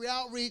 Victory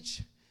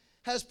Outreach,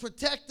 has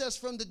protected us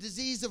from the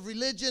disease of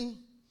religion,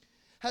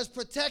 has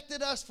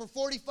protected us for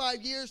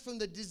 45 years from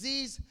the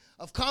disease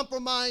of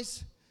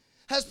compromise,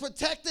 has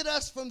protected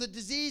us from the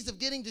disease of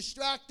getting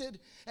distracted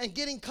and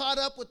getting caught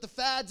up with the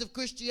fads of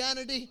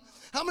Christianity.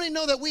 How many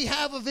know that we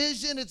have a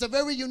vision? It's a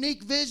very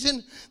unique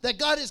vision that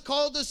God has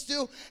called us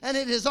to, and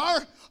it is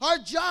our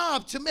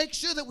job to make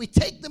sure that we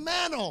take the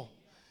mantle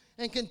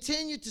and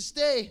continue to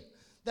stay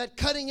that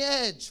cutting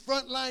edge,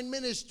 frontline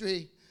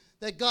ministry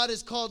that God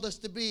has called us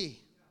to be.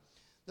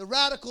 The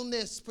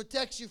radicalness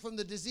protects you from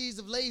the disease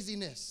of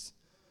laziness.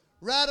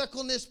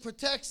 Radicalness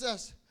protects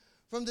us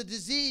from the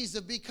disease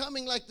of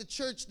becoming like the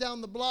church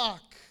down the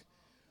block.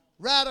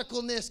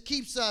 Radicalness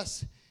keeps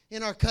us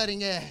in our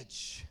cutting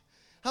edge.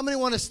 How many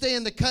want to stay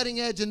in the cutting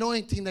edge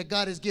anointing that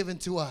God has given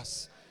to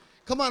us?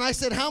 Come on, I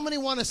said, how many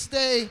want to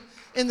stay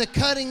in the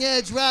cutting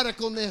edge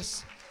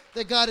radicalness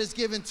that God has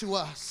given to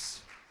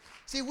us?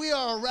 See, we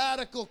are a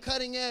radical,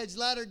 cutting edge,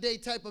 latter day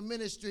type of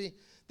ministry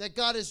that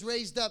God has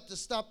raised up to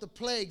stop the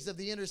plagues of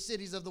the inner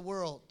cities of the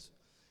world.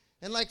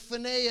 And like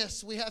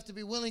Phineas, we have to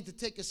be willing to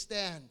take a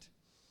stand.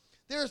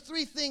 There are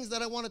 3 things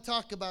that I want to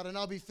talk about, and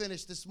I'll be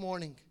finished this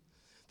morning.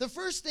 The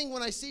first thing,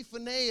 when I see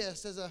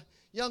Phineas as a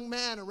young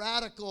man, a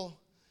radical,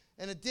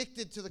 and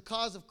addicted to the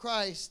cause of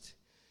Christ,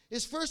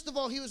 is first of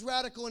all, he was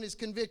radical in his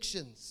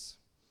convictions.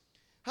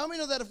 How many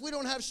know that if we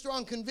don't have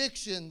strong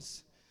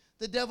convictions,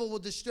 the devil will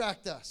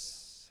distract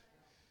us?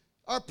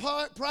 Our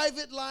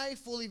private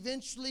life will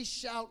eventually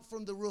shout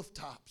from the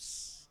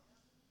rooftops.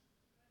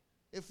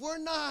 If we're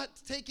not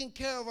taking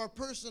care of our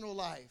personal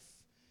life,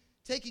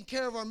 taking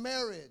care of our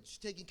marriage,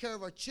 taking care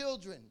of our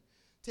children,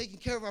 taking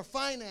care of our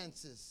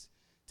finances,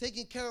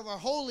 taking care of our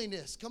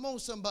holiness, come on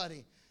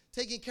somebody,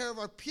 taking care of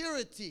our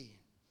purity,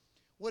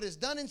 what is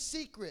done in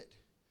secret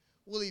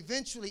will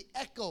eventually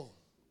echo.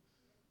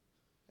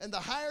 And the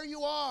higher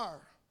you are,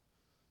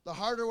 the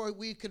harder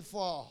we can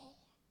fall.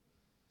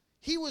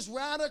 He was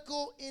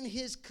radical in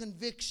his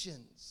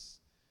convictions.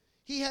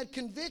 He had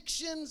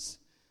convictions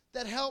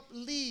that helped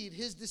lead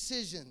his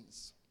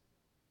decisions.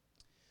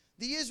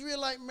 The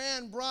Israelite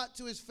man brought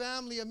to his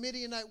family a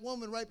Midianite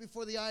woman right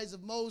before the eyes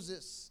of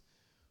Moses.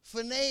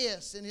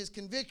 Phineas, in his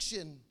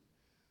conviction,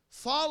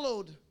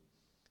 followed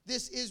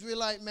this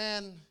Israelite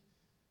man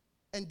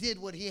and did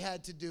what he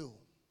had to do.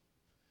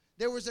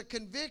 There was a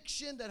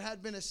conviction that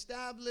had been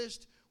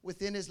established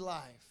within his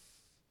life.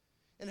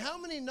 And how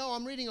many know,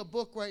 I'm reading a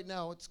book right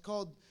now. It's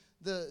called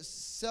the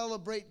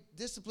Celebrate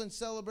Discipline.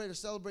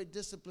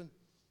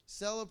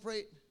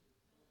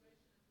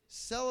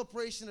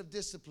 celebration of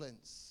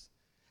disciplines.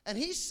 And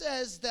he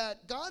says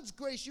that God's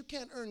grace, you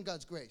can't earn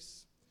God's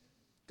grace.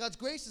 God's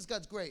grace is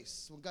God's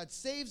grace. When God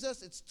saves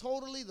us, it's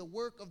totally the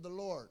work of the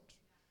Lord.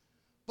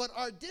 But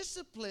our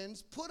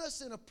disciplines put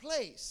us in a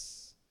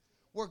place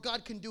where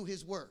God can do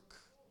his work.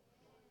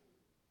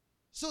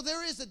 So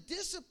there is a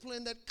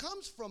discipline that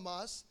comes from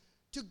us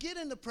to get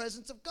in the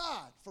presence of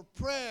God, for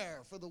prayer,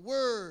 for the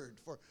word,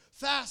 for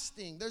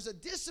fasting. There's a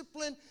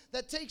discipline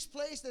that takes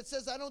place that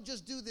says, I don't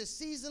just do this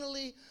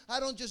seasonally. I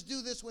don't just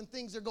do this when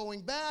things are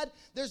going bad.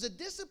 There's a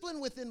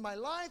discipline within my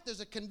life. There's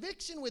a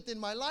conviction within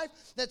my life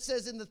that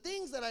says, in the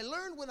things that I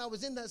learned when I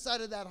was in that side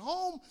of that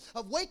home,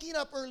 of waking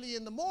up early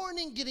in the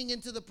morning, getting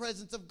into the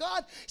presence of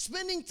God,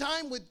 spending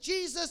time with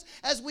Jesus,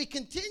 as we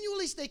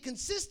continually stay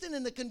consistent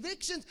in the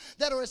convictions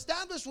that are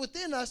established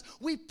within us,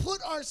 we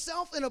put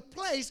ourselves in a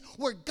place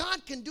where God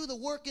can do the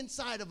work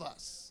inside of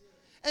us.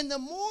 And the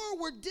more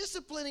we're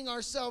disciplining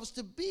ourselves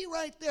to be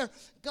right there,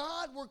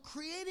 God, we're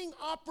creating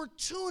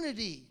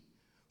opportunity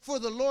for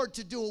the Lord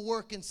to do a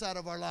work inside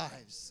of our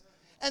lives.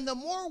 And the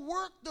more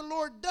work the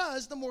Lord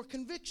does, the more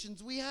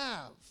convictions we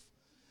have.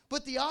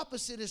 But the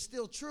opposite is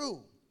still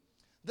true.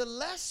 The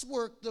less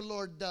work the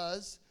Lord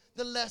does,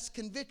 the less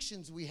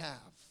convictions we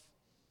have.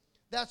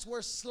 That's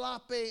where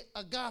slope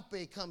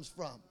agape comes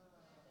from.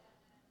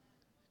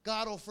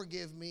 God will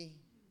forgive me.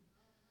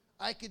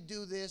 I could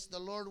do this. The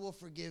Lord will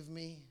forgive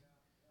me.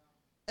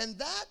 And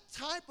that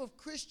type of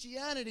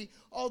Christianity,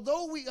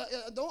 although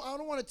I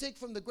don't want to take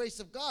from the grace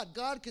of God.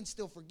 God can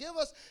still forgive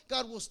us.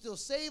 God will still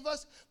save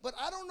us. But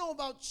I don't know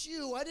about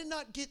you. I did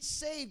not get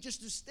saved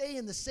just to stay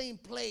in the same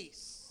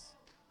place.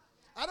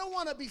 I don't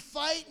want to be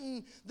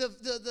fighting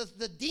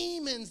the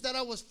demons that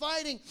I was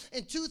fighting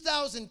in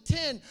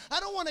 2010. I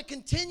don't want to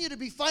continue to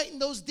be fighting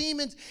those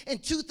demons in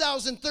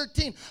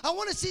 2013. I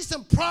want to see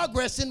some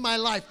progress in my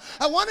life.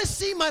 I want to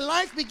see my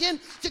life begin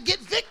to get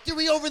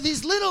victory over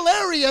these little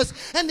areas.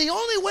 And the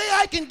only way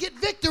I can get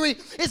victory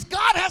is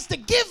God has to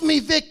give me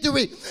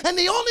victory. And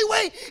the only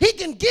way he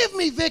can give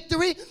me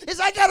victory is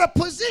I got to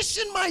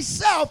position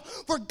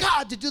myself for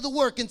God to do the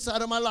work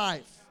inside of my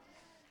life.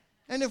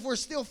 And if we're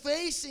still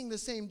facing the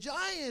same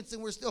giants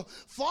and we're still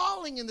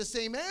falling in the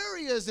same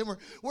areas and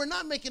we're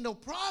not making no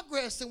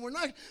progress and we're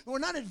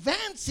not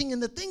advancing in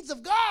the things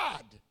of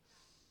God,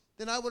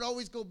 then I would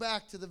always go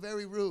back to the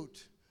very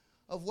root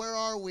of where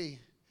are we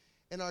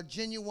in our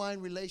genuine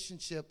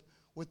relationship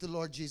with the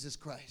Lord Jesus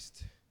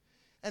Christ.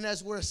 And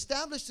as we're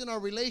established in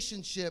our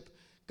relationship,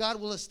 God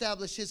will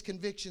establish his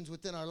convictions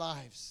within our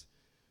lives.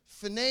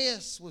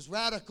 Phinehas was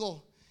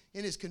radical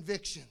in his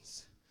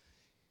convictions.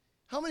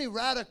 How many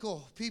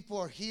radical people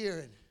are here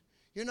and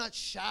you're not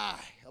shy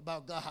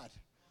about God?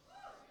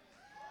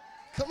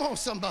 Come on,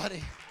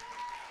 somebody.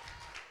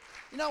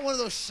 You're not one of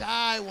those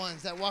shy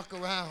ones that walk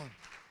around.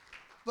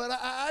 But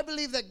I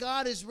believe that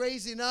God is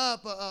raising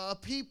up a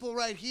people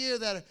right here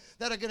that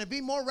are going to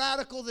be more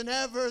radical than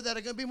ever, that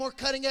are going to be more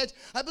cutting edge.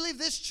 I believe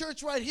this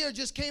church right here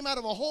just came out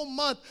of a whole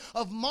month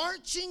of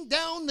marching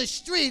down the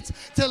streets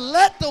to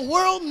let the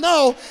world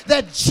know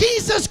that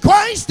Jesus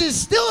Christ is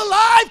still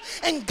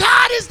alive and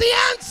God is the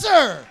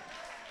answer.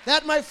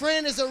 That, my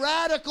friend, is a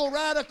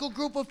radical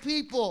group of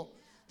people.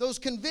 Those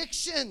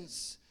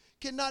convictions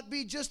cannot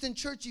be just in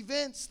church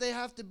events. They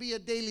have to be a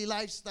daily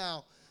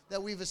lifestyle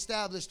that we've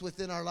established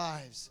within our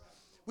lives.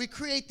 We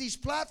create these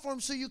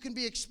platforms so you can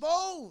be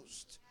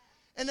exposed.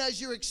 And as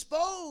you're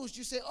exposed,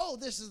 you say, oh,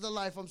 this is the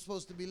life I'm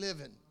supposed to be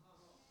living.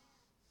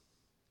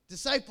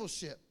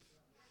 Discipleship.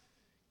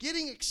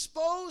 Getting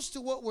exposed to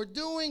what we're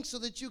doing so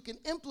that you can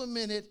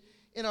implement it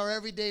in our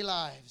everyday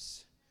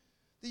lives.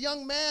 The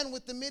young man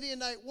with the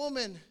Midianite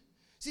woman.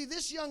 See,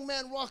 this young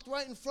man walked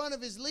right in front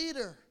of his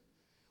leader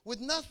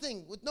with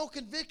nothing, with no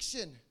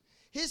conviction.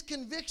 His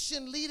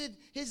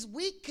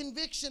weak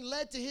conviction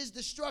led to his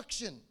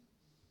destruction.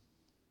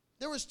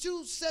 There was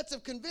two sets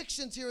of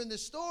convictions here in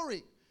this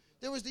story.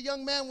 There was the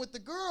young man with the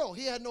girl.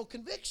 He had no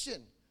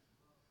conviction.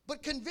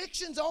 But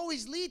convictions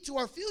always lead to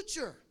our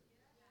future.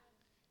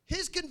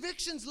 His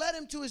convictions led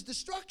him to his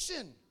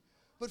destruction.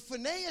 But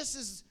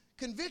Phinehas'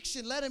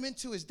 conviction led him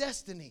into his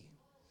destiny.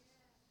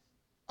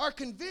 Our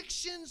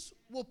convictions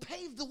will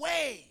pave the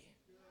way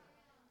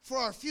for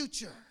our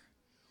future.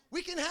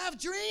 We can have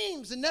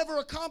dreams and never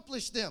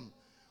accomplish them.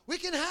 We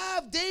can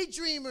have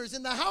daydreamers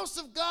in the house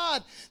of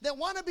God that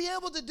want to be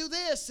able to do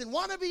this and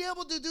want to be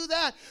able to do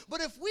that. But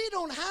if we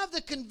don't have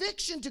the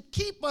conviction to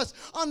keep us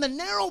on the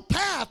narrow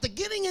path to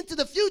getting into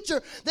the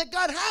future that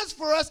God has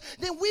for us,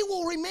 then we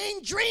will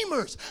remain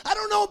dreamers. I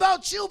don't know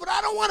about you, but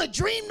I don't want to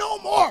dream no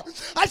more.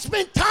 I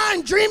spent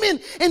time dreaming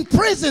in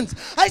prisons.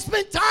 I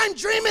spent time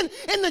dreaming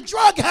in the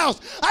drug house.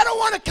 I don't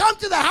want to come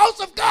to the house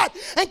of God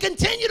and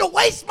continue to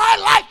waste my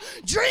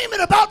life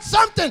dreaming about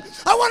something.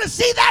 I want to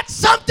see that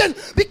something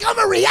become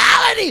a reality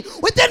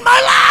within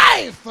my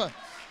life.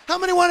 How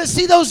many want to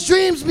see those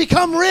dreams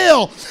become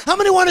real? How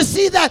many want to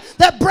see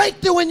that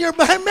breakthrough in your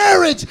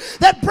marriage,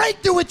 that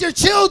breakthrough with your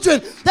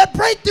children, that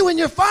breakthrough in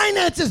your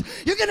finances?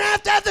 You're going to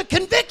have the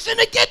conviction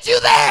to get you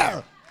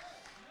there.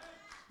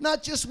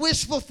 Not just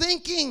wishful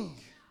thinking.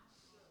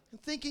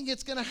 and thinking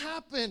it's going to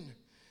happen.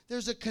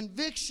 There's a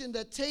conviction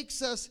that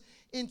takes us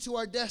into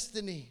our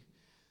destiny.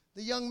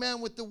 The young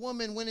man with the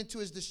woman went into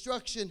his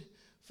destruction.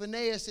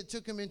 Phinehas, it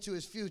took him into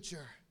his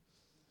future.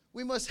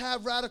 We must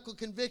have radical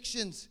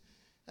convictions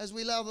as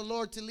we allow the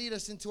Lord to lead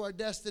us into our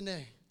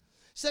destiny.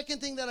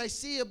 Second thing that I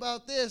see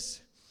about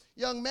this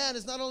young man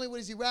is not only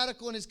was he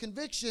radical in his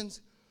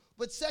convictions,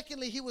 but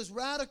secondly, he was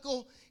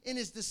radical in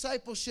his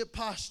discipleship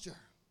posture.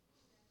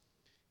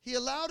 He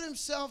allowed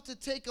himself to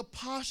take a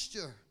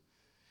posture.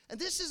 And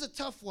this is a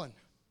tough one.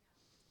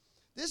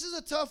 This is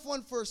a tough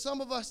one for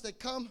some of us that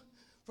come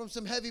from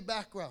some heavy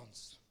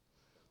backgrounds.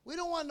 We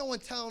don't want no one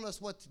telling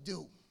us what to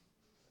do.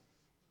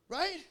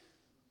 Right?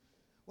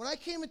 When I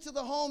came into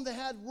the home, they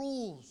had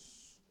rules.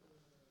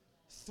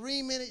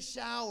 3-minute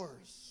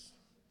showers.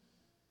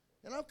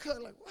 And I'm kind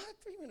of like, what?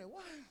 3-minute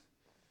what?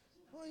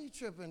 Why are you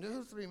tripping,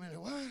 dude? 3-minute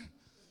what?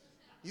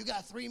 You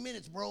got 3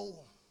 minutes, bro.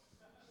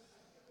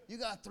 You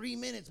got 3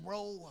 minutes,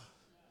 bro.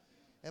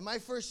 And my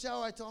first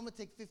shower, I told him I'm going to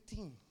take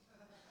 15.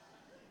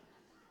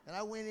 And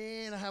I went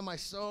in, I had my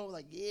soul,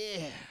 like,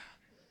 yeah.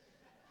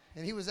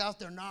 And he was out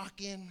there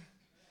knocking.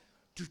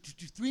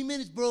 3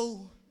 minutes,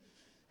 bro.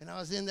 And I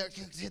was in there,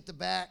 hit the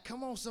back.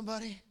 Come on,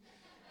 somebody.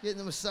 Getting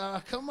the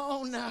massage. Come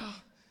on now.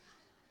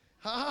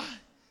 Huh?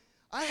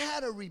 I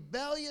had a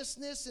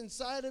rebelliousness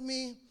inside of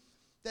me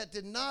that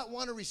did not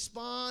want to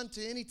respond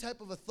to any type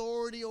of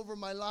authority over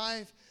my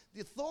life.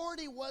 The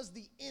authority was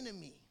the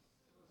enemy.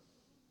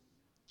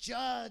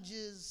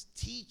 Judges,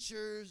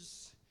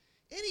 teachers,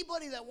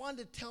 anybody that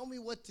wanted to tell me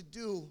what to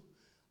do,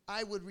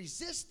 I would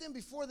resist them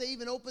before they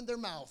even opened their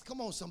mouth. Come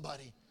on,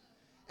 somebody.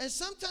 And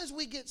sometimes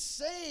we get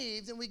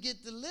saved and we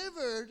get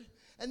delivered,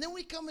 and then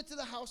we come into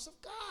the house of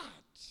God.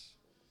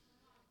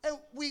 And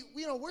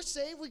we're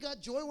saved, we got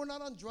joy, we're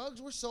not on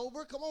drugs, we're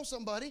sober. Come on,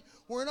 somebody.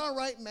 We're in our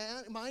right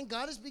mind.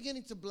 God is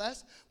beginning to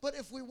bless. But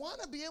if we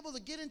want to be able to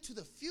get into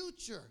the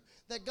future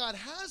that God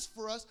has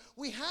for us,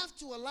 we have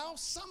to allow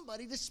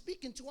somebody to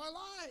speak into our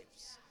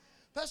lives.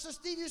 Pastor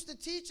Steve used to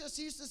teach us,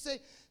 he used to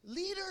say,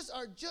 leaders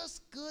are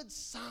just good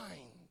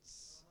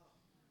signs,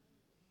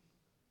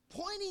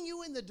 pointing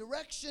you in the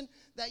direction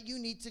that you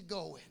need to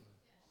go in.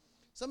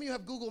 Some of you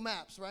have Google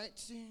Maps, right?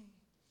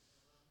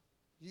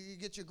 You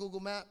get your Google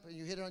map and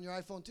you hit it on your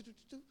iPhone.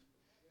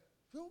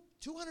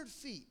 200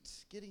 feet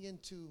getting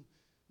into,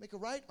 make a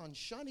right on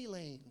Shawnee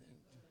Lane.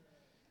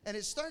 And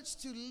it starts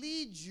to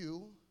lead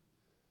you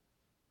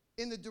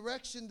in the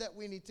direction that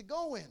we need to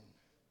go in.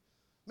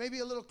 Maybe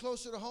a little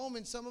closer to home,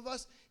 and some of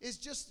us is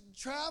just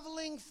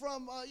traveling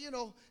from,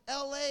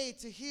 L.A.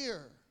 to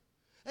here.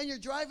 And you're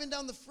driving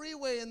down the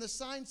freeway and the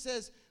sign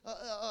says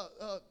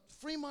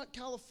Fremont,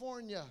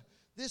 California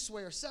this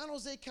way, or San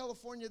Jose,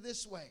 California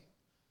this way.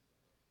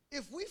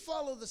 If we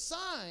follow the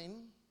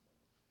sign,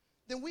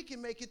 then we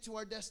can make it to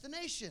our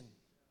destination.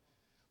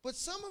 But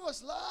some of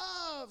us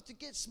love to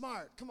get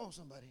smart. Come on,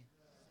 somebody.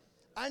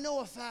 I know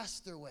a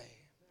faster way.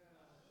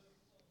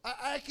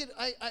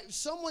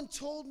 Someone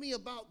told me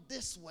about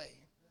this way.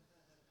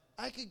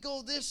 I could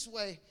go this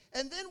way.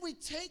 And then we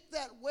take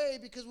that way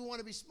because we want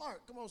to be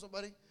smart. Come on,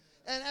 somebody.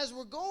 And as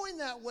we're going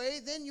that way,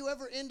 then you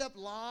ever end up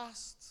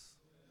lost?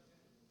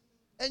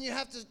 And you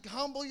have to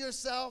humble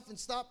yourself and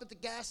stop at the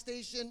gas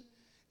station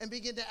and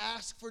begin to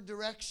ask for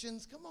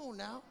directions. Come on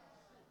now.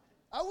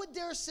 I would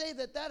dare say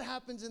that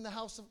happens in the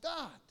house of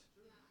God,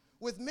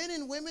 with men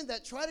and women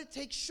that try to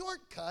take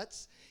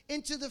shortcuts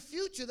into the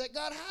future that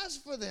God has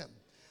for them.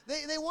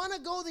 They want to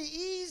go the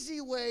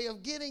easy way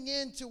of getting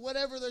into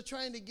whatever they're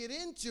trying to get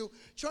into,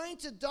 trying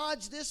to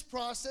dodge this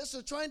process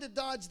or trying to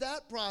dodge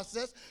that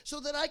process so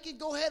that I can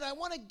go ahead. I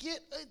want to get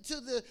to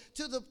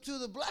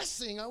the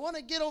blessing. I want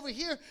to get over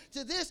here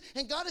to this.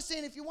 And God is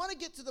saying, if you want to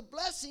get to the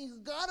blessing,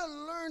 you've got to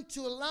learn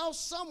to allow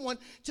someone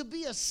to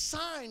be a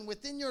sign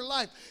within your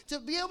life, to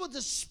be able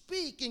to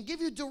speak and give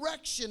you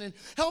direction and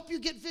help you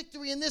get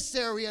victory in this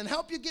area and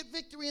help you get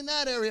victory in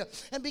that area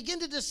and begin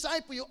to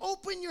disciple you.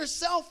 Open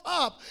yourself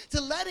up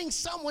to letting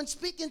someone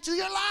speak into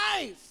your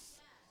life.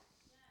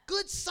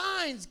 Good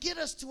signs get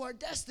us to our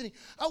destiny.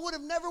 I would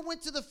have never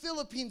went to the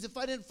Philippines if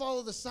I didn't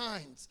follow the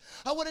signs.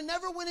 I would have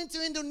never went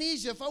into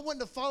Indonesia if I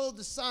wouldn't have followed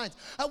the signs.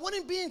 I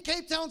wouldn't be in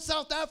Cape Town,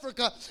 South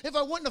Africa if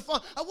I wouldn't have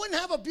followed. I wouldn't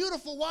have a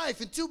beautiful wife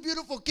and 2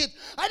 beautiful kids.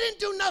 I didn't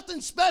do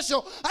nothing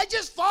special. I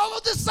just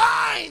followed the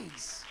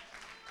signs.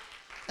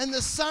 And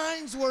the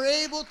signs were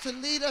able to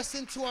lead us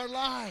into our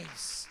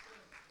lives.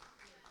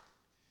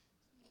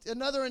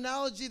 Another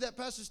analogy that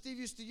Pastor Steve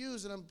used to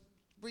use, and I'm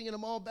bringing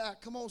them all back.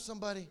 Come on,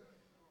 somebody.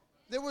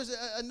 There was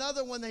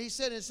another one that he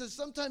said, and it says,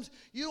 sometimes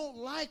you don't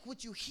like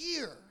what you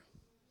hear.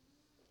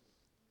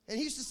 And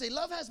he used to say,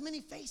 love has many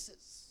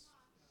faces.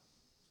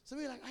 Some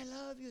of you are like, I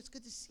love you. It's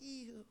good to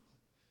see you.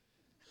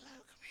 Hello,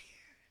 come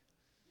here.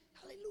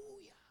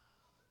 Hallelujah.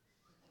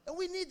 And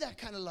we need that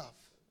kind of love.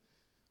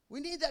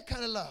 We need that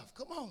kind of love.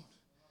 Come on.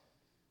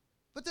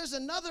 But there's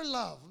another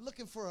love. I'm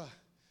looking for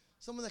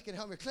someone that can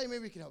help me. Clay,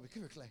 maybe you can help me.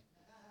 Come here, Clay.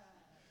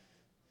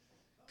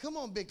 Come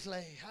on, Big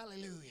Clay.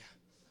 Hallelujah.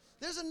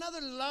 There's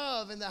another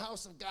love in the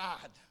house of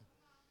God.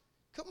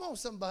 Come on,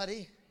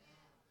 somebody.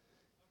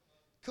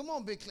 Come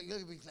on, Big Clay.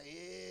 Look at Big Clay.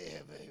 Yeah,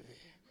 baby.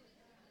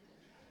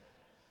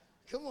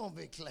 Come on,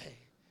 Big Clay.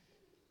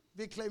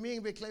 Big Clay, me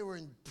and Big Clay were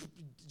in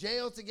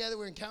jail together.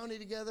 We're in county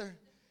together.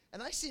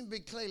 And I seen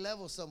Big Clay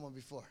level someone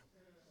before.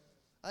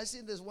 I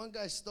seen this one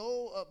guy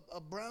stole a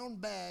brown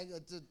bag,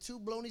 2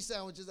 bologna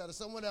sandwiches out of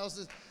someone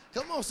else's.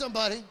 Come on,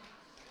 somebody.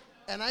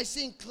 And I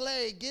seen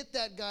Clay get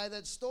that guy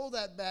that stole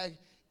that bag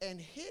and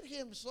hit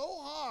him so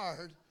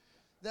hard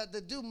that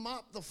the dude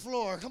mopped the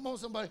floor. Come on,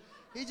 somebody.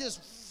 He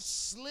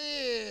just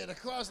slid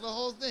across the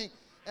whole thing.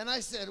 And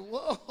I said,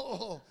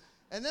 whoa.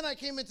 And then I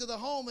came into the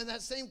home, and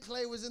that same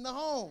Clay was in the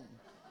home.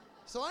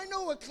 So I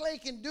know what Clay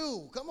can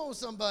do. Come on,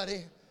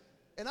 somebody.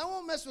 And I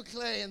won't mess with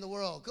Clay in the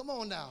world. Come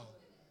on now.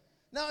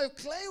 Now, if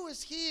Clay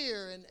was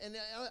here, and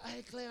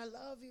hey, Clay, I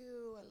love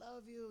you.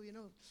 You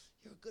know,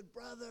 you're a good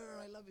brother.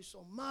 I love you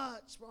so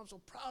much. Bro, I'm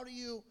so proud of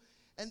you.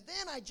 And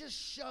then I just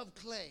shove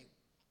Clay.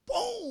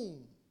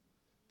 Boom.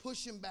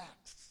 Push him back.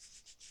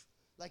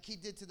 Like he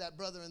did to that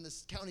brother in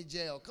this county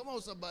jail. Come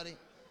on, somebody.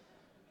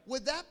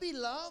 Would that be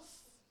love?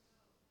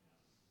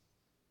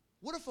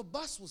 What if a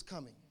bus was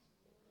coming?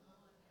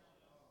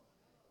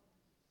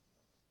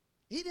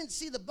 He didn't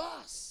see the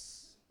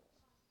bus.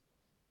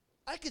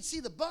 I could see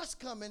the bus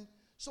coming,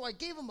 so I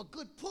gave him a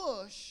good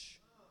push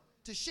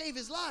to save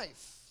his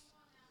life.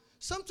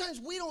 Sometimes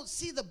we don't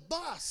see the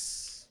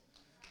bus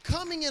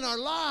coming in our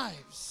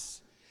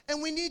lives,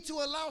 and we need to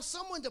allow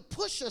someone to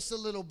push us a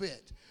little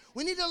bit.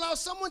 We need to allow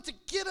someone to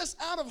get us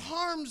out of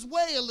harm's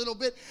way a little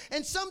bit,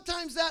 and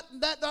sometimes that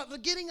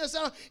getting us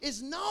out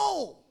is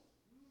no.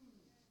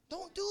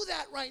 Don't do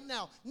that right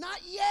now. Not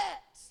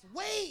yet.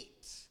 Wait.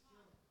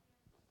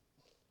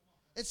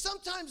 And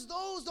sometimes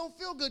those don't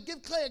feel good.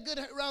 Give Clay a good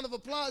round of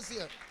applause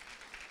here.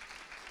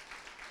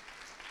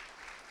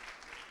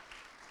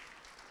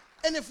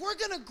 And if we're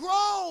going to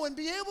grow and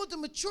be able to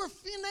mature,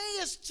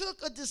 Phineas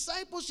took a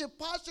discipleship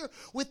posture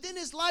within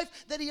his life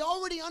that he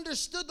already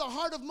understood the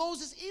heart of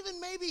Moses.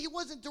 Even maybe he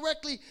wasn't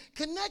directly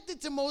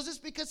connected to Moses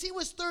because he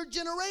was third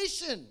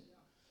generation.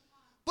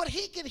 But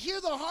he could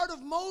hear the heart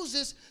of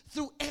Moses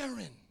through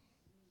Aaron.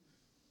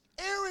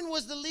 Aaron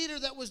was the leader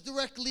that was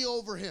directly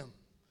over him.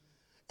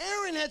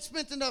 Aaron had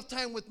spent enough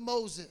time with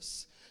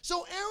Moses.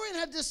 So Aaron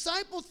had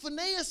discipled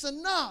Phineas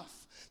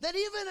enough that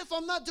even if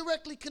I'm not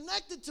directly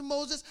connected to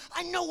Moses,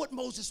 I know what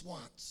Moses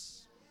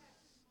wants.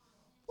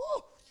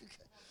 Woo.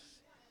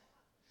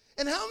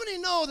 And how many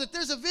know that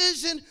there's a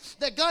vision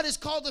that God has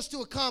called us to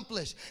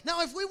accomplish?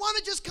 Now, if we want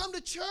to just come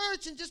to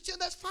church and just chill,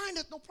 that's fine.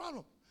 That's no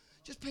problem.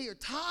 Just pay your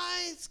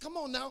tithes. Come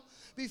on now.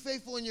 Be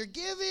faithful in your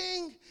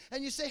giving.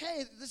 And you say,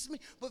 hey, this is me.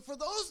 But for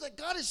those that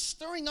God is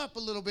stirring up a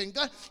little bit, and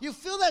God, you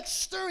feel that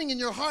stirring in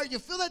your heart. You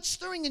feel that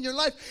stirring in your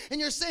life. And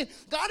you're saying,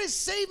 God has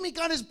saved me.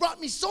 God has brought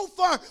me so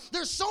far.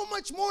 There's so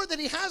much more that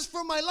he has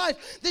for my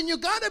life. Then you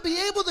got to be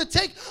able to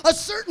take a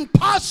certain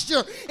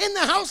posture in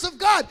the house of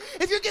God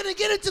if you're going to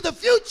get into the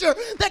future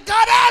that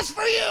God has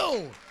for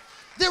you.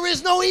 There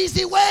is no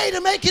easy way to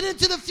make it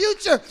into the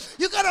future.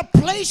 You got to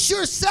place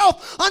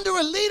yourself under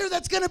a leader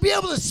that's going to be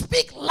able to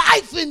speak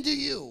life into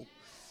you.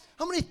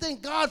 How many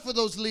thank God for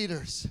those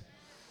leaders?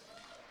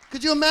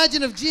 Could you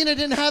imagine if Gina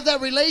didn't have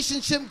that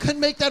relationship,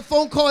 couldn't make that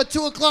phone call at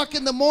 2 o'clock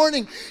in the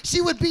morning?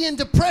 She would be in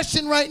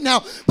depression right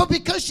now. But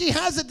because she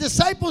has a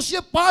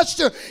discipleship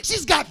posture,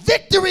 she's got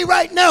victory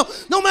right now,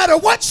 no matter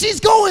what she's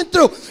going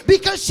through,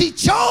 because she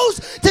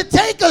chose to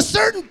take a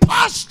certain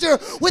posture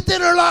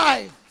within her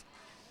life.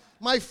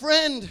 My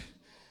friend,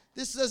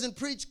 this doesn't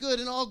preach good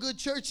in all good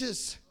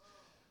churches,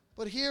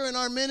 but here in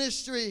our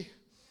ministry,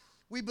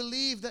 we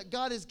believe that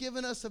God has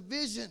given us a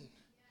vision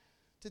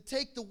to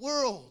take the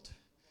world.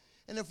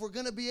 And if we're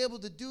going to be able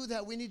to do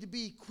that, we need to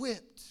be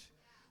equipped.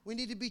 We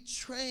need to be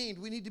trained.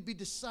 We need to be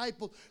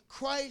discipled.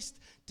 Christ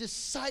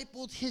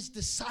discipled his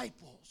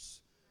disciples.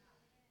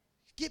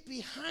 Get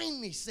behind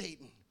me,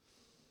 Satan.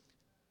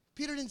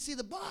 Peter didn't see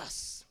the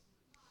bus.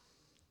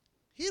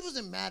 He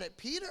wasn't mad at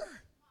Peter.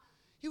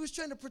 He was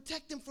trying to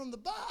protect him from the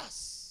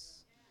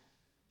bus.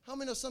 How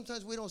many know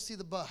sometimes we don't see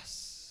the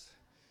bus?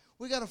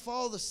 We got to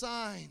follow the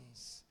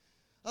signs.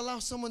 Allow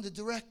someone to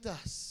direct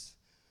us.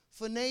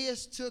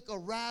 Phineas took a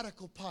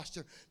radical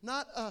posture,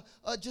 not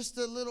just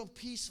a little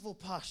peaceful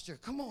posture.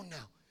 Come on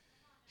now.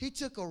 He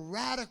took a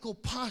radical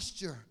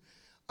posture.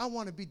 I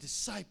want to be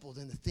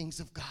discipled in the things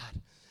of God.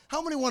 How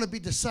many want to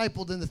be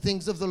discipled in the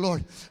things of the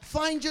Lord?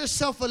 Find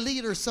yourself a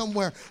leader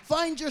somewhere.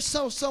 Find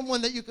yourself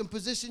someone that you can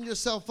position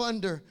yourself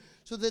under,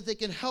 so that they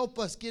can help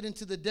us get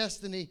into the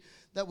destiny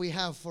that we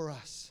have for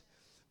us.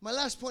 My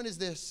last point is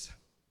this.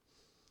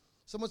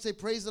 Someone say,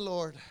 praise the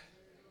Lord.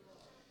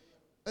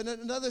 And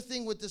another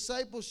thing with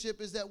discipleship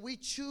is that we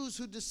choose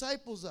who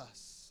disciples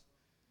us.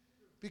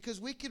 Because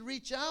we could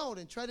reach out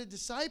and try to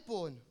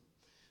disciple and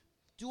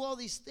do all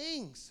these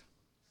things.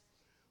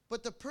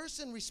 But the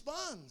person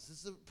responds.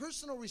 It's a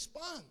personal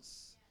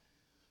response.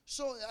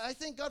 So I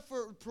thank God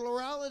for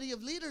plurality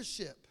of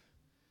leadership.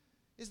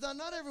 It's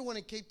not everyone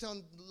in Cape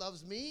Town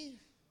loves me.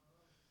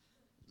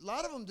 A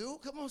lot of them do.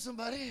 Come on,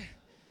 somebody.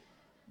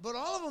 But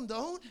all of them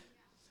don't.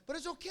 But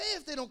it's okay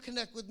if they don't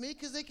connect with me,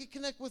 because they can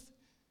connect with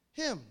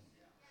him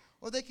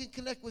or they can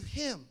connect with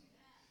him.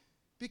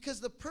 Because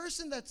the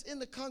person that's in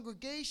the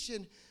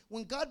congregation,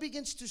 when God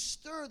begins to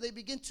stir, they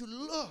begin to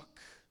look.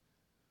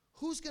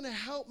 Who's going to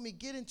help me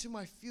get into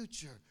my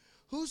future?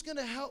 Who's going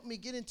to help me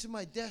get into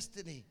my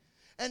destiny?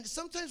 And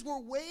sometimes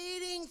we're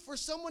waiting for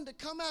someone to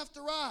come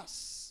after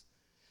us.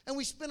 And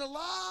we spend a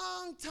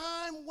long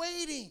time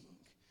waiting.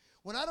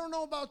 When I don't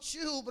know about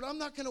you, but I'm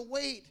not going to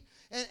wait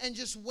and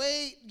just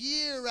wait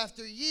year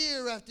after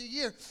year after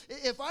year.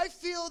 If I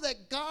feel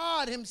that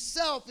God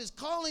himself is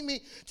calling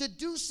me to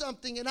do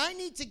something and I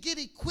need to get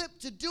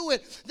equipped to do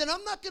it, then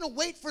I'm not going to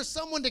wait for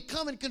someone to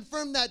come and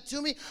confirm that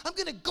to me. I'm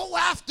going to go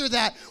after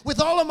that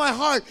with all of my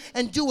heart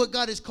and do what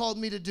God has called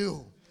me to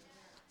do.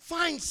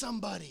 Find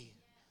somebody.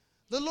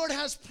 The Lord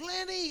has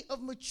plenty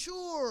of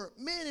mature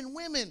men and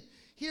women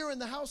here in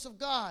the house of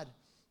God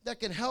that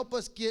can help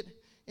us get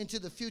into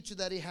the future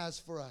that he has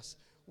for us.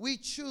 We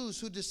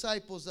choose who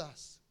disciples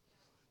us.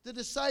 The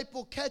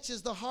disciple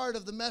catches the heart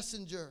of the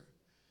messenger.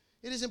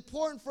 It is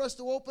important for us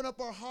to open up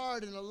our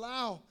heart and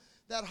allow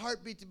that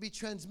heartbeat to be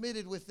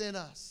transmitted within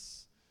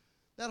us.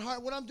 That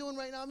heart, what I'm doing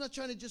right now, I'm not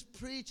trying to just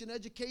preach an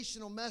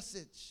educational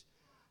message.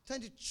 I'm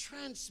trying to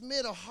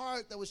transmit a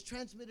heart that was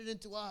transmitted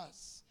into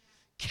us.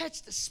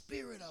 Catch the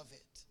spirit of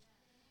it.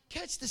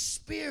 Catch the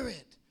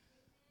spirit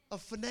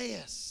of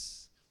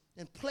Phineas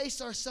and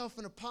place ourselves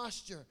in a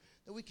posture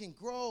that we can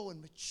grow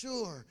and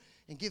mature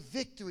and give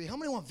victory. How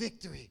many want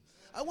victory?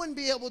 I wouldn't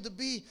be able to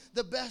be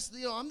the best.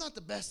 I'm not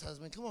the best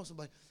husband. Come on,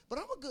 somebody. But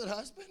I'm a good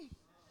husband.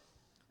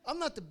 I'm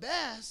not the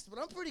best, but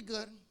I'm pretty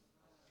good.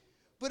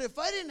 But if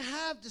I didn't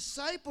have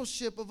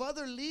discipleship of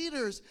other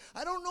leaders,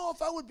 I don't know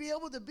if I would be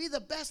able to be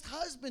the best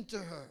husband to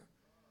her.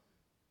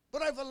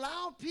 But I've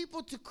allowed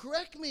people to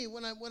correct me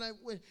when hey,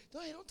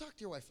 don't talk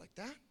to your wife like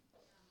that.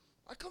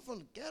 I come from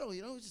the ghetto,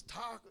 we just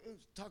talk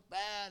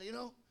bad,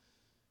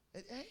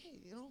 And, hey,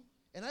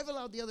 And I've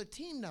allowed the other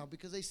team now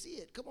because they see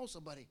it. Come on,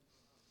 somebody.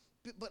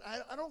 But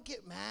I don't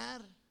get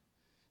mad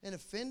and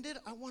offended.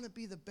 I want to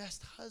be the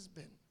best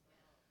husband.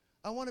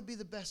 I want to be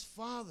the best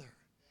father.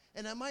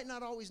 And I might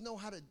not always know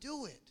how to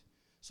do it.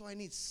 So I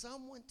need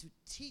someone to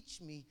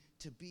teach me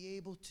to be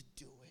able to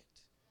do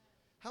it.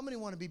 How many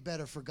want to be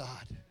better for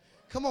God?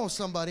 Come on,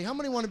 somebody. How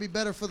many want to be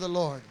better for the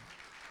Lord?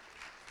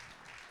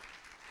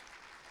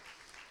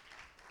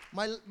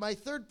 My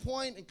third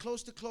point, and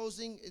close to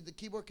closing, the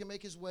keyboard can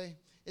make his way,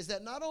 is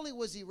that not only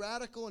was he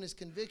radical in his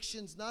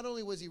convictions, not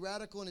only was he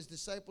radical in his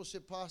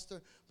discipleship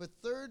posture, but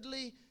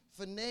thirdly,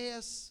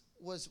 Phineas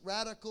was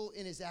radical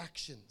in his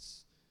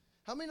actions.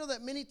 How many know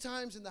that many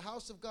times in the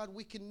house of God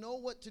we can know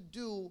what to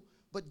do,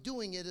 but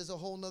doing it is a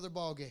whole nother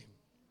ballgame?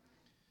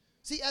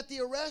 See, at the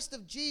arrest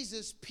of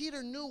Jesus,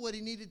 Peter knew what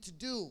he needed to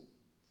do.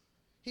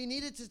 He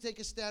needed to take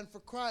a stand for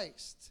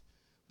Christ,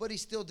 but he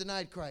still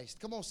denied Christ.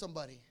 Come on,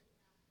 somebody.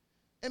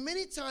 And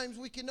many times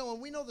we can know,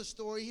 and we know the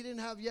story, he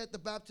didn't have yet the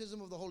baptism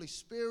of the Holy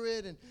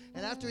Spirit, and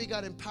after he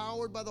got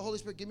empowered by the Holy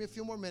Spirit, give me a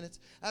few more minutes,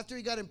 after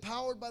he got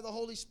empowered by the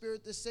Holy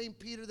Spirit, the same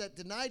Peter that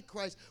denied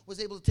Christ was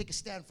able to take a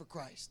stand for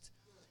Christ.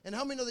 And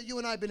how many know that you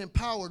and I have been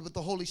empowered with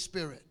the Holy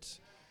Spirit?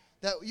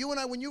 That you and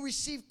I, when you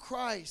receive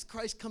Christ,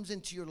 Christ comes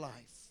into your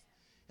life.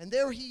 And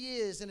there he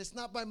is, and it's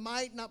not by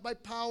might, not by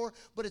power,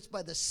 but it's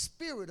by the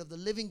Spirit of the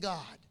living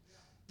God.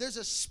 There's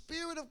a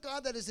Spirit of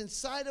God that is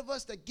inside of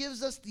us that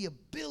gives us the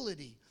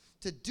ability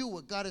to do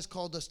what God has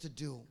called us to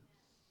do.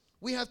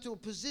 We have to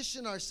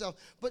position ourselves.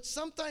 But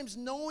sometimes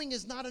knowing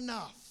is not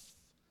enough.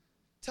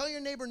 Tell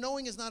your neighbor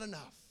knowing is not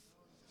enough.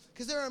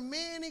 Because there are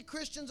many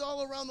Christians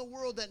all around the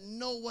world that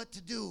know what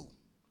to do.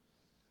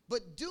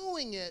 But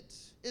doing it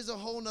is a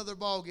whole nother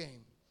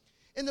ballgame.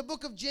 In the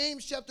book of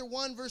James chapter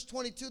 1 verse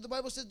 22, the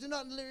Bible says, do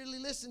not literally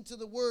listen to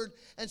the word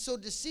and so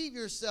deceive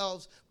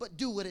yourselves, but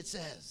do what it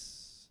says.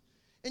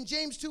 And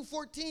James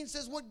 2:14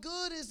 says, what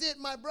good is it,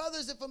 my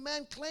brothers, if a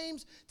man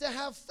claims to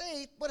have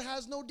faith but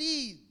has no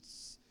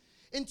deeds?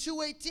 In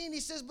 2:18 he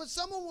says, but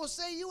someone will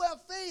say, you have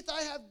faith,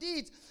 I have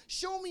deeds.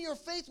 Show me your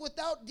faith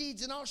without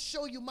deeds, and I'll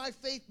show you my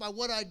faith by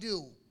what I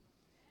do.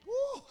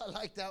 Woo, I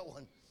like that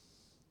one.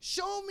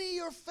 Show me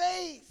your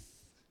faith.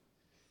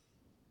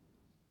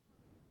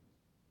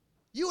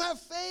 You have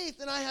faith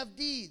and I have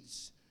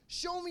deeds.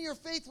 Show me your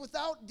faith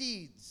without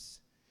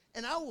deeds,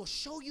 and I will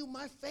show you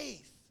my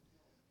faith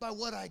by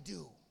what I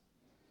do.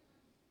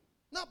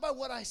 Not by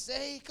what I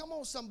say. Come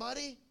on,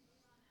 somebody.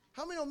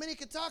 How many know many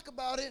can talk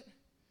about it?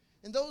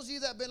 And those of you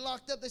that have been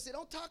locked up, they say,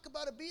 don't talk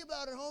about it, be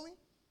about it, homie.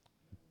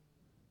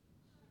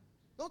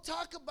 Don't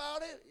talk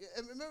about it.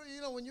 And remember,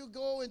 when you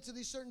go into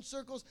these certain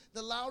circles,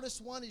 the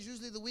loudest one is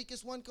usually the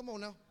weakest one. Come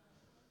on now.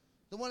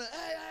 The one that,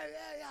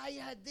 hey, I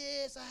had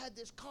this, I had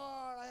this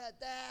car, I had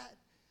that.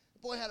 The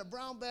boy had a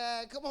brown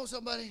bag. Come on,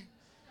 somebody.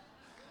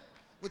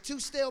 With 2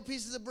 stale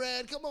pieces of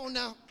bread. Come on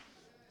now.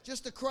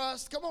 Just a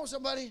crust. Come on,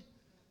 somebody.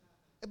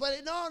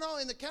 But no,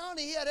 in the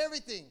county, he had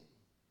everything.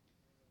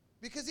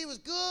 Because he was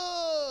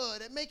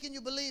good at making you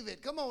believe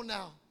it. Come on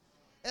now.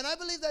 And I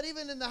believe that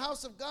even in the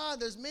house of God,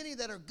 there's many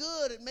that are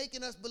good at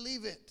making us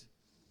believe it.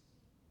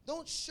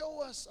 Don't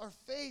show us our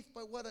faith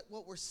by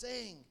what we're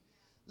saying.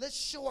 Let's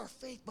show our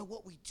faith by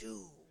what we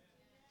do.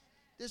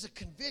 there's a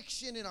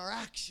conviction in our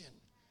action.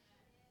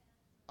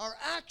 Our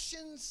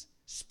actions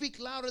speak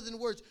louder than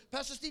words.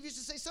 Pastor Steve used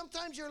to say,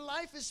 sometimes your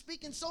life is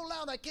speaking so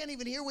loud I can't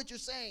even hear what you're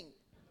saying.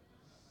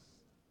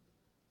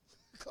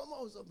 Come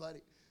on,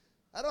 somebody.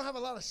 I don't have a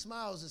lot of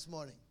smiles this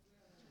morning.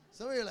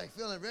 Some of you are like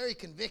feeling very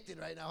convicted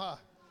right now, huh?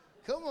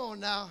 Come on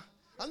now.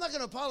 I'm not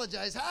going to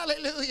apologize.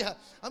 Hallelujah.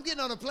 I'm getting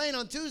on a plane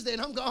on Tuesday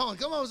and I'm gone.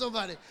 Come on,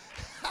 somebody.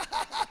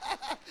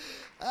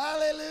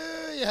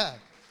 Hallelujah.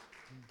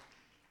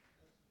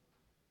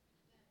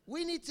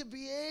 We need to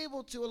be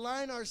able to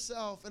align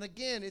ourselves. And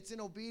again, it's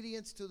in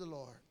obedience to the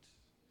Lord.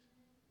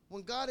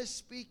 When God is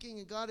speaking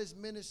and God is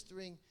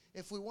ministering,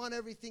 if we want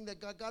everything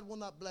that God will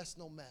not bless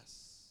no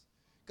mess.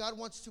 God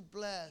wants to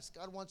bless.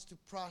 God wants to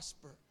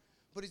prosper.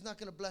 But he's not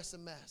going to bless a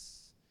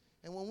mess.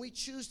 And when we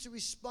choose to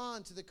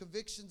respond to the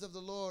convictions of the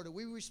Lord, or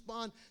we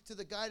respond to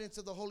the guidance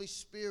of the Holy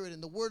Spirit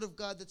and the Word of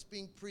God that's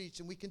being preached,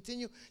 and we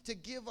continue to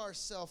give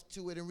ourselves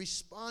to it and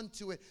respond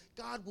to it,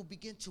 God will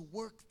begin to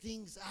work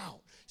things out.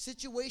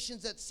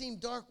 Situations that seem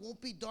dark won't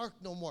be dark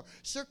no more.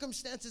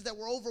 Circumstances that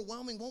were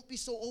overwhelming won't be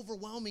so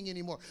overwhelming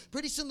anymore.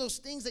 Pretty soon those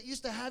things that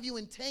used to have you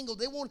entangled,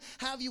 they won't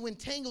have you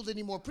entangled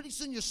anymore. Pretty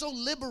soon you're so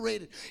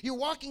liberated. You're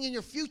walking in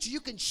your future.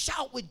 You can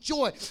shout with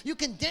joy. You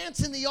can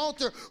dance in the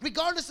altar.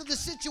 Regardless of the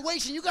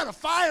situation, you got a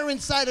fire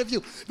inside of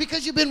you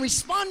because you've been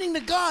responding to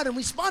God and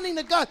responding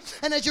to God.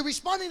 And as you're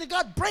responding to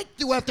God,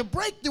 breakthrough after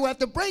breakthrough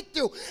after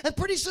breakthrough. And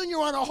pretty soon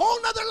you're on a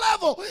whole nother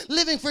level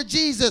living for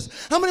Jesus.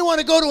 How many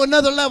want to go to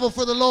another level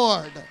for the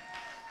Lord?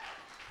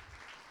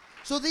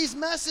 So these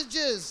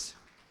messages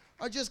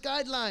are just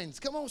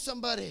guidelines. Come on,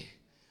 somebody.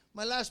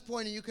 My last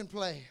point, and you can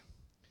play,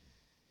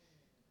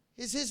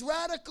 is his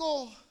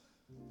radical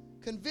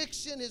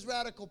conviction, his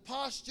radical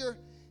posture,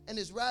 and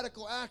his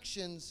radical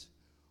actions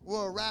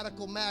were a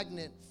radical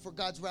magnet for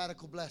God's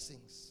radical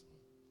blessings.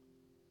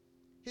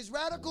 His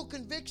radical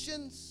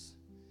convictions,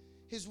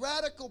 his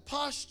radical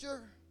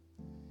posture,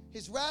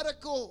 his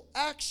radical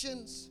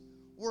actions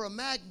were a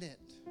magnet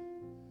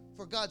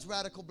for God's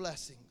radical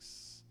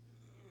blessings.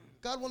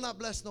 God will not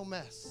bless no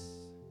mess.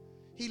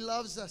 He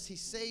loves us. He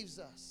saves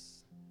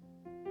us.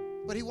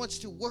 But he wants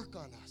to work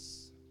on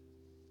us.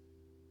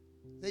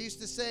 They used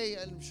to say,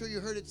 and I'm sure you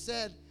heard it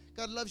said,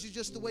 God loves you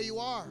just the way you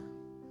are.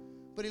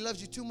 But he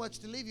loves you too much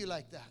to leave you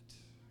like that.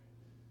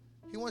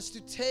 He wants to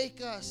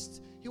take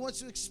us. He wants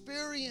to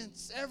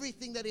experience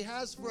everything that he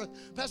has for us.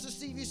 Pastor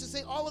Steve used to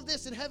say, all of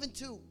this in heaven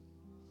too.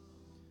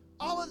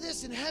 All of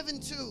this in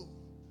heaven too.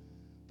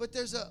 But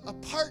there's a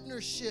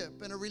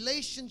partnership and a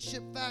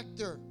relationship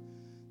factor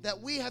that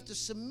we have to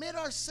submit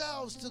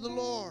ourselves to the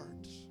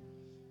Lord.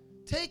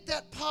 Take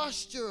that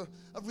posture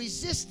of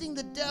resisting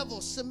the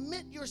devil.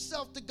 Submit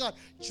yourself to God.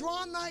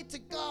 Draw nigh to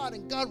God,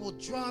 and God will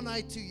draw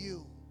nigh to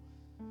you.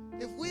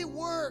 If we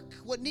work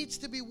what needs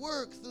to be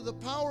worked through the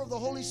power of the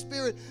Holy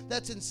Spirit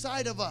that's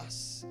inside of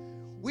us,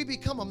 we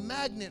become a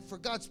magnet for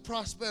God's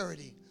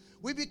prosperity.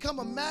 We become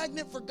a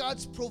magnet for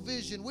God's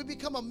provision. We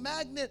become a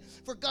magnet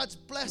for God's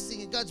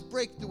blessing and God's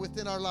breakthrough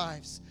within our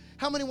lives.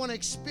 How many want to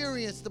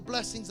experience the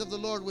blessings of the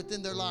Lord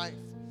within their life?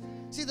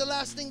 See, the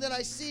last thing that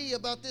I see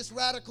about this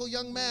radical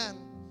young man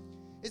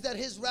is that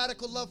his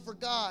radical love for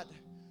God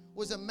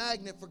was a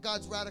magnet for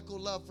God's radical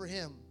love for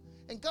him.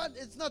 And God,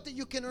 it's not that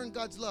you can earn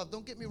God's love.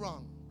 Don't get me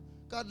wrong.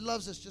 God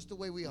loves us just the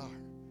way we are.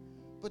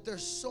 But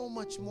there's so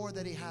much more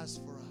that he has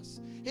for us.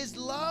 His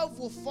love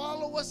will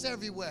follow us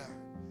everywhere.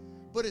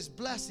 But his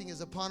blessing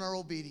is upon our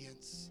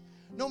obedience.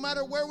 No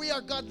matter where we are,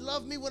 God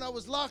loved me when I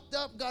was locked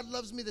up. God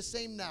loves me the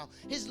same now.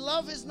 His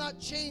love has not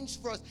changed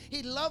for us.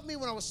 He loved me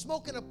when I was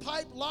smoking a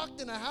pipe,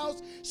 locked in a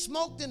house,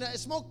 smoked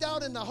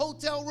out in the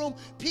hotel room,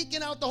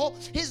 peeking out the hole.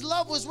 His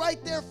love was right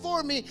there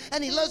for me,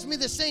 and he loves me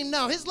the same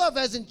now. His love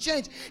hasn't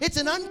changed. It's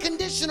an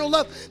unconditional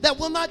love that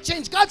will not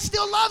change. God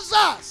still loves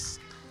us,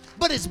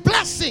 but his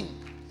blessing,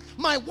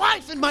 my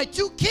wife and my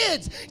 2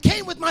 kids,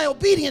 came with my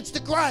obedience to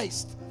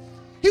Christ.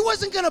 He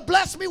wasn't going to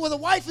bless me with a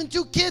wife and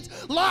 2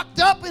 kids locked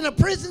up in a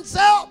prison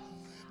cell.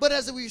 But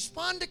as we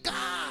respond to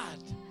God,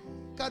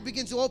 God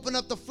begins to open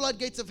up the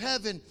floodgates of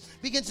heaven,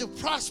 begins to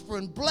prosper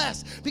and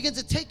bless,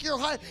 begins to take your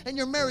heart and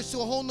your marriage to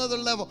a whole nother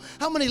level.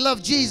 How many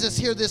love Jesus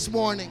here this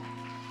morning?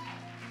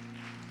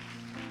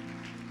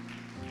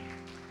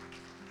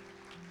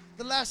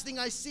 The last thing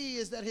I see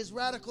is that his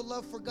radical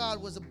love for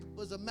God was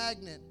a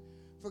magnet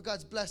for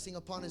God's blessing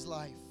upon his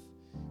life.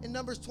 In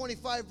Numbers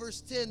 25,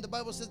 verse 10, the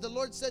Bible says, the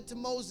Lord said to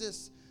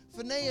Moses,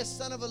 Phinehas,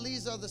 son of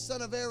Eleazar, the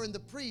son of Aaron, the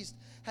priest,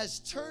 has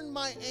turned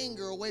my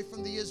anger away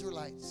from the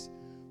Israelites.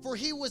 For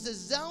he was as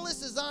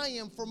zealous as I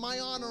am for my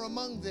honor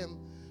among them,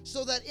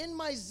 so that in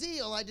my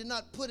zeal I did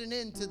not put an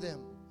end to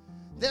them.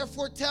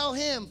 Therefore tell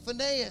him,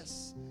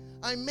 Phinehas,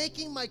 I'm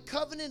making my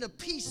covenant of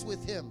peace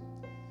with him.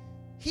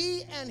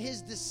 He and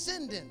his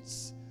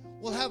descendants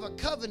will have a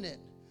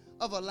covenant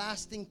of a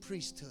lasting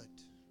priesthood.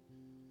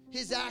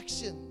 His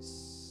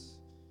actions,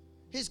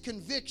 his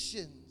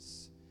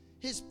convictions,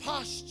 his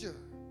posture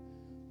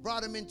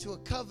brought him into a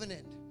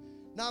covenant,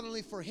 not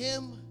only for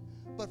him,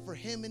 but for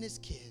him and his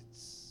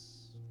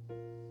kids.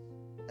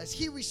 As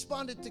he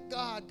responded to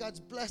God,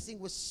 God's blessing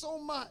was so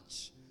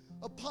much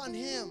upon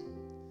him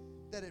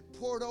that it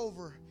poured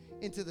over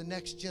into the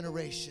next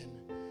generation.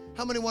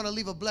 How many want to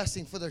leave a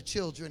blessing for their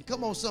children?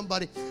 Come on,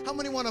 somebody. How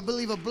many want to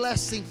believe a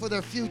blessing for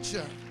their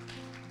future?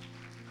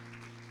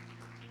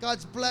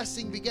 God's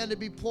blessing began to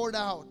be poured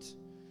out.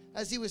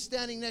 As he was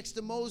standing next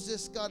to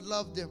Moses, God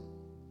loved him.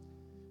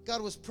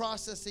 God was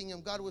processing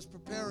him. God was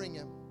preparing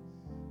him.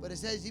 But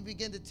as he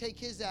began to take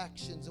his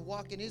actions and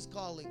walk in his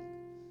calling,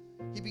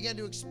 he began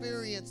to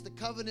experience the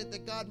covenant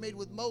that God made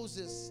with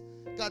Moses,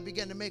 God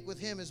began to make with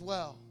him as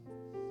well.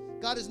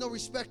 God is no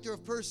respecter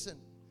of person.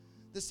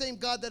 The same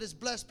God that has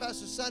blessed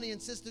Pastor Sonny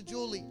and Sister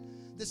Julie,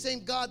 the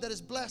same God that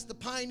has blessed the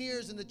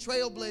pioneers and the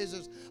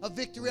trailblazers of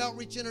Victory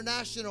Outreach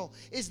International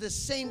is the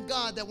same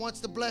God that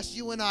wants to bless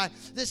you and I.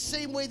 The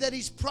same way that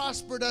he's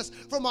prospered us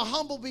from a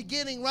humble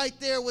beginning right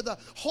there with a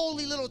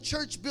holy little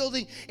church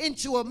building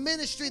into a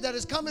ministry that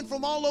is coming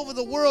from all over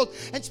the world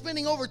and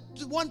spending over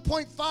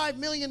 $1.5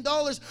 million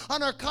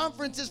on our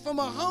conferences from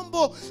a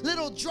humble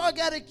little drug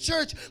addict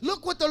church.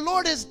 Look what the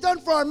Lord has done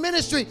for our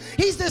ministry.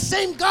 He's the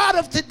same God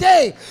of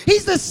today.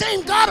 He's the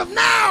same God of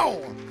now.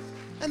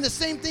 And the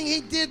same thing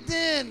he did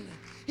then,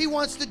 he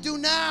wants to do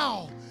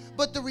now.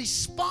 But the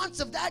response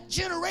of that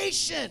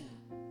generation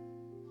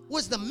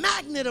was the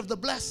magnet of the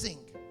blessing.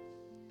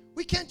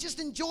 We can't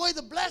just enjoy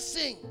the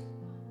blessing.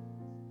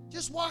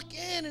 Just walk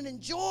in and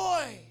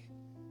enjoy.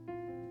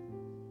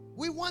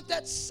 We want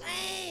that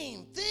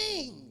same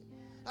thing.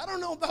 I don't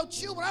know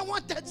about you, but I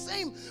want that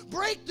same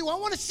breakthrough. I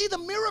want to see the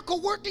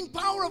miracle working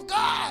power of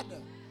God.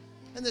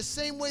 And the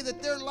same way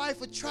that their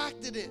life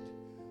attracted it,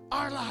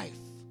 our life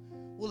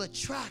will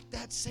attract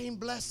that same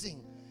blessing.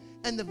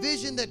 And the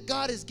vision that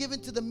God has given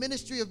to the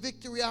ministry of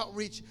Victory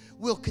Outreach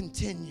will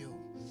continue.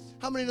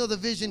 How many know the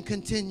vision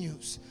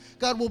continues?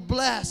 God will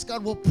bless,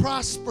 God will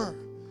prosper.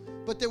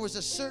 But there was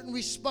a certain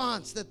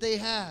response that they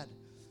had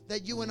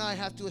that you and I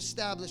have to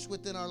establish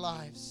within our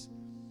lives.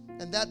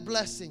 And that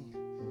blessing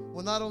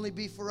will not only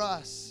be for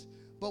us,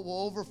 but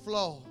will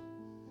overflow.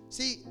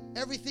 See,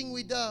 everything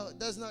we do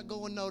does not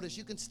go unnoticed.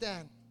 You can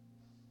stand.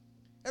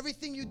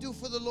 Everything you do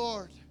for the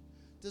Lord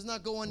does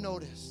not go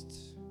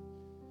unnoticed.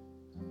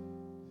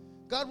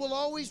 God will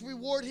always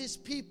reward his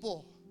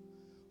people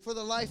for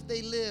the life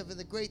they live and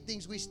the great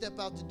things we step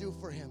out to do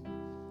for him.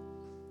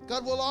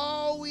 God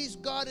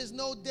is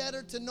no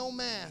debtor to no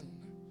man.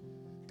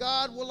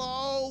 God will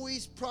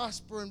always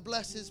prosper and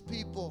bless his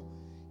people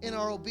in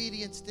our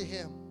obedience to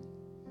him.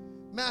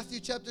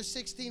 Matthew chapter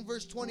 16,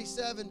 verse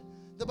 27,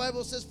 the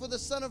Bible says, "For the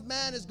Son of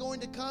Man is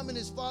going to come in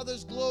his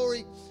Father's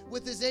glory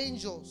with his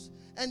angels,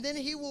 and then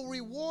he will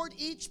reward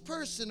each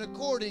person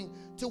according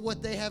to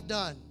what they have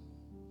done."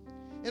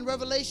 In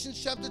Revelation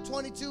chapter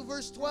 22,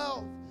 verse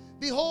 12,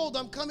 "Behold,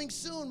 I'm coming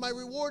soon. My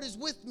reward is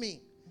with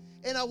me,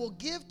 and I will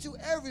give to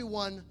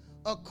everyone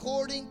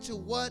according to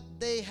what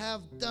they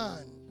have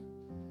done."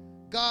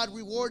 God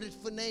rewarded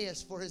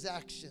Phinehas for his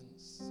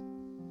actions.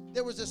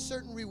 There was a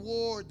certain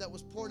reward that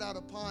was poured out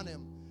upon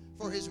him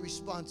for his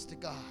response to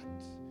God.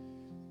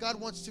 God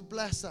wants to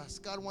bless us.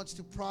 God wants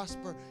to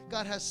prosper.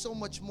 God has so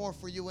much more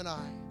for you and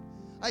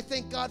I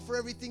thank God for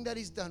everything that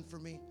he's done for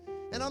me.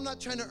 And I'm not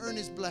trying to earn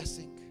his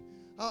blessing.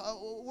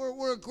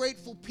 We're a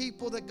grateful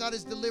people that God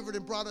has delivered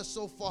and brought us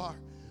so far.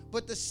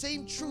 But the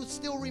same truth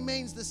still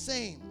remains the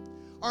same.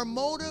 Our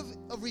motive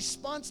of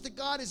response to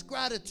God is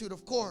gratitude,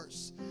 of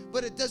course.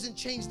 But it doesn't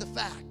change the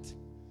fact.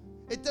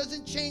 It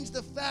doesn't change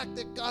the fact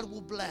that God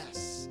will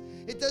bless.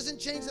 It doesn't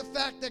change the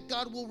fact that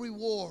God will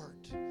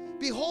reward.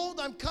 "Behold,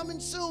 I'm coming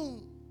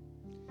soon,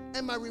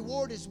 and my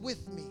reward is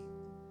with me.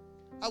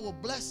 I will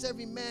bless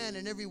every man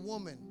and every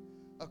woman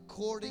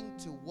according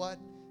to what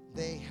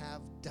they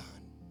have done."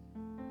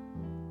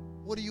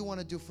 What do you want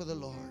to do for the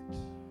Lord?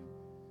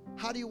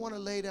 How do you want to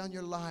lay down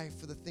your life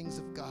for the things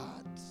of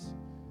God?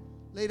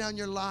 Lay down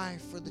your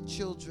life for the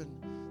children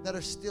that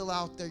are still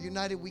out there.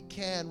 United We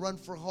Can, Run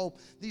for Hope.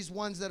 These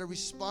ones that are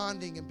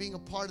responding and being a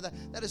part of that.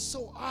 That is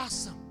so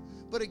awesome.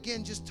 But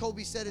again, just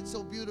Toby said it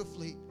so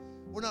beautifully.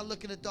 We're not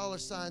looking at dollar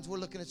signs. We're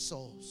looking at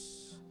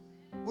souls.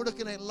 We're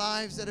looking at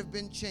lives that have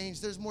been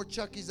changed. There's more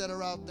Chuckies that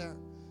are out there.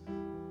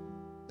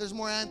 There's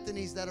more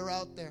Anthonys that are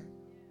out there.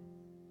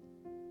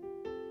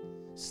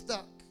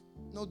 Stuck.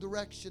 No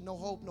direction, no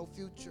hope, no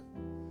future.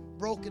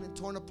 Broken and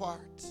torn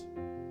apart.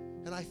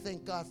 And I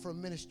thank God for a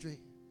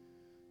ministry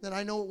that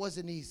I know it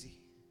wasn't easy.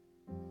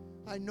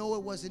 I know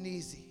it wasn't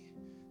easy.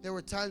 There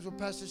were times when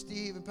Pastor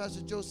Steve and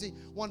Pastor Josie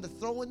wanted to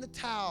throw in the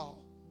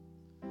towel.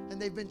 And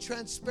they've been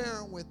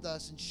transparent with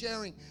us and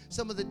sharing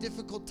some of the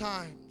difficult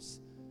times.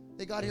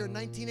 They got here in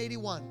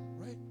 1981,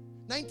 right?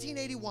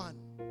 1981.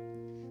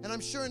 And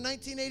I'm sure in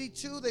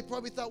 1982, they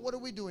probably thought, what are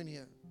we doing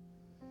here?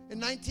 In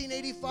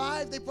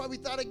 1985, they probably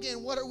thought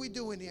again, what are we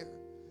doing here?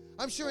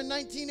 I'm sure in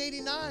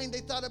 1989,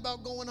 they thought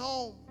about going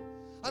home.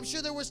 I'm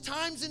sure there was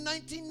times in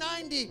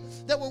 1990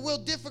 that were real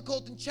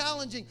difficult and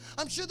challenging.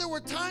 I'm sure there were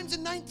times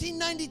in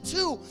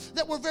 1992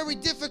 that were very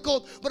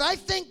difficult. But I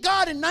thank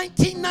God in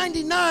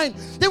 1999,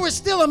 there was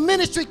still a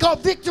ministry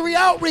called Victory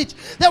Outreach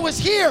that was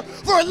here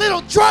for a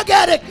little drug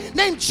addict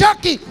named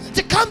Chucky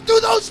to come through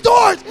those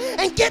doors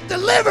and get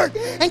delivered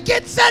and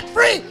get set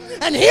free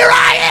And here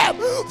I am,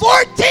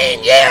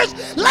 14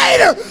 years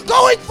later,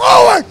 going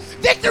forward.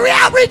 Victory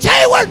Outreach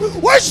Hayward,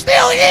 we're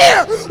still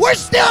here. We're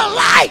still a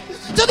light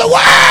to the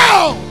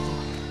world.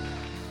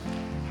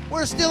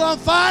 We're still on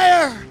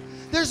fire.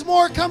 There's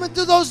more coming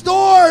through those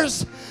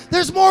doors.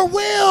 There's more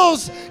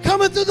Wills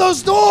coming through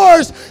those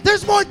doors.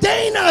 There's more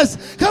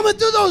Danas coming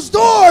through those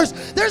doors.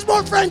 There's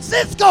more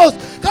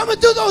Franciscos coming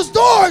through those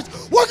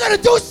doors. We're going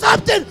to do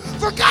something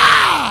for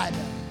God.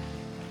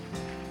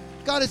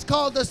 God has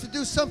called us to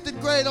do something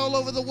great all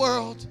over the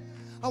world.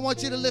 I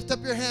want you to lift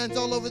up your hands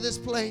all over this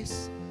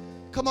place.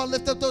 Come on,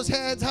 lift up those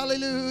hands.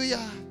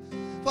 Hallelujah.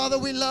 Father,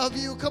 we love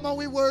you. Come on,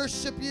 we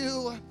worship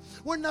you.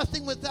 We're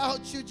nothing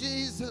without you,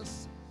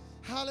 Jesus.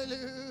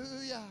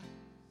 Hallelujah.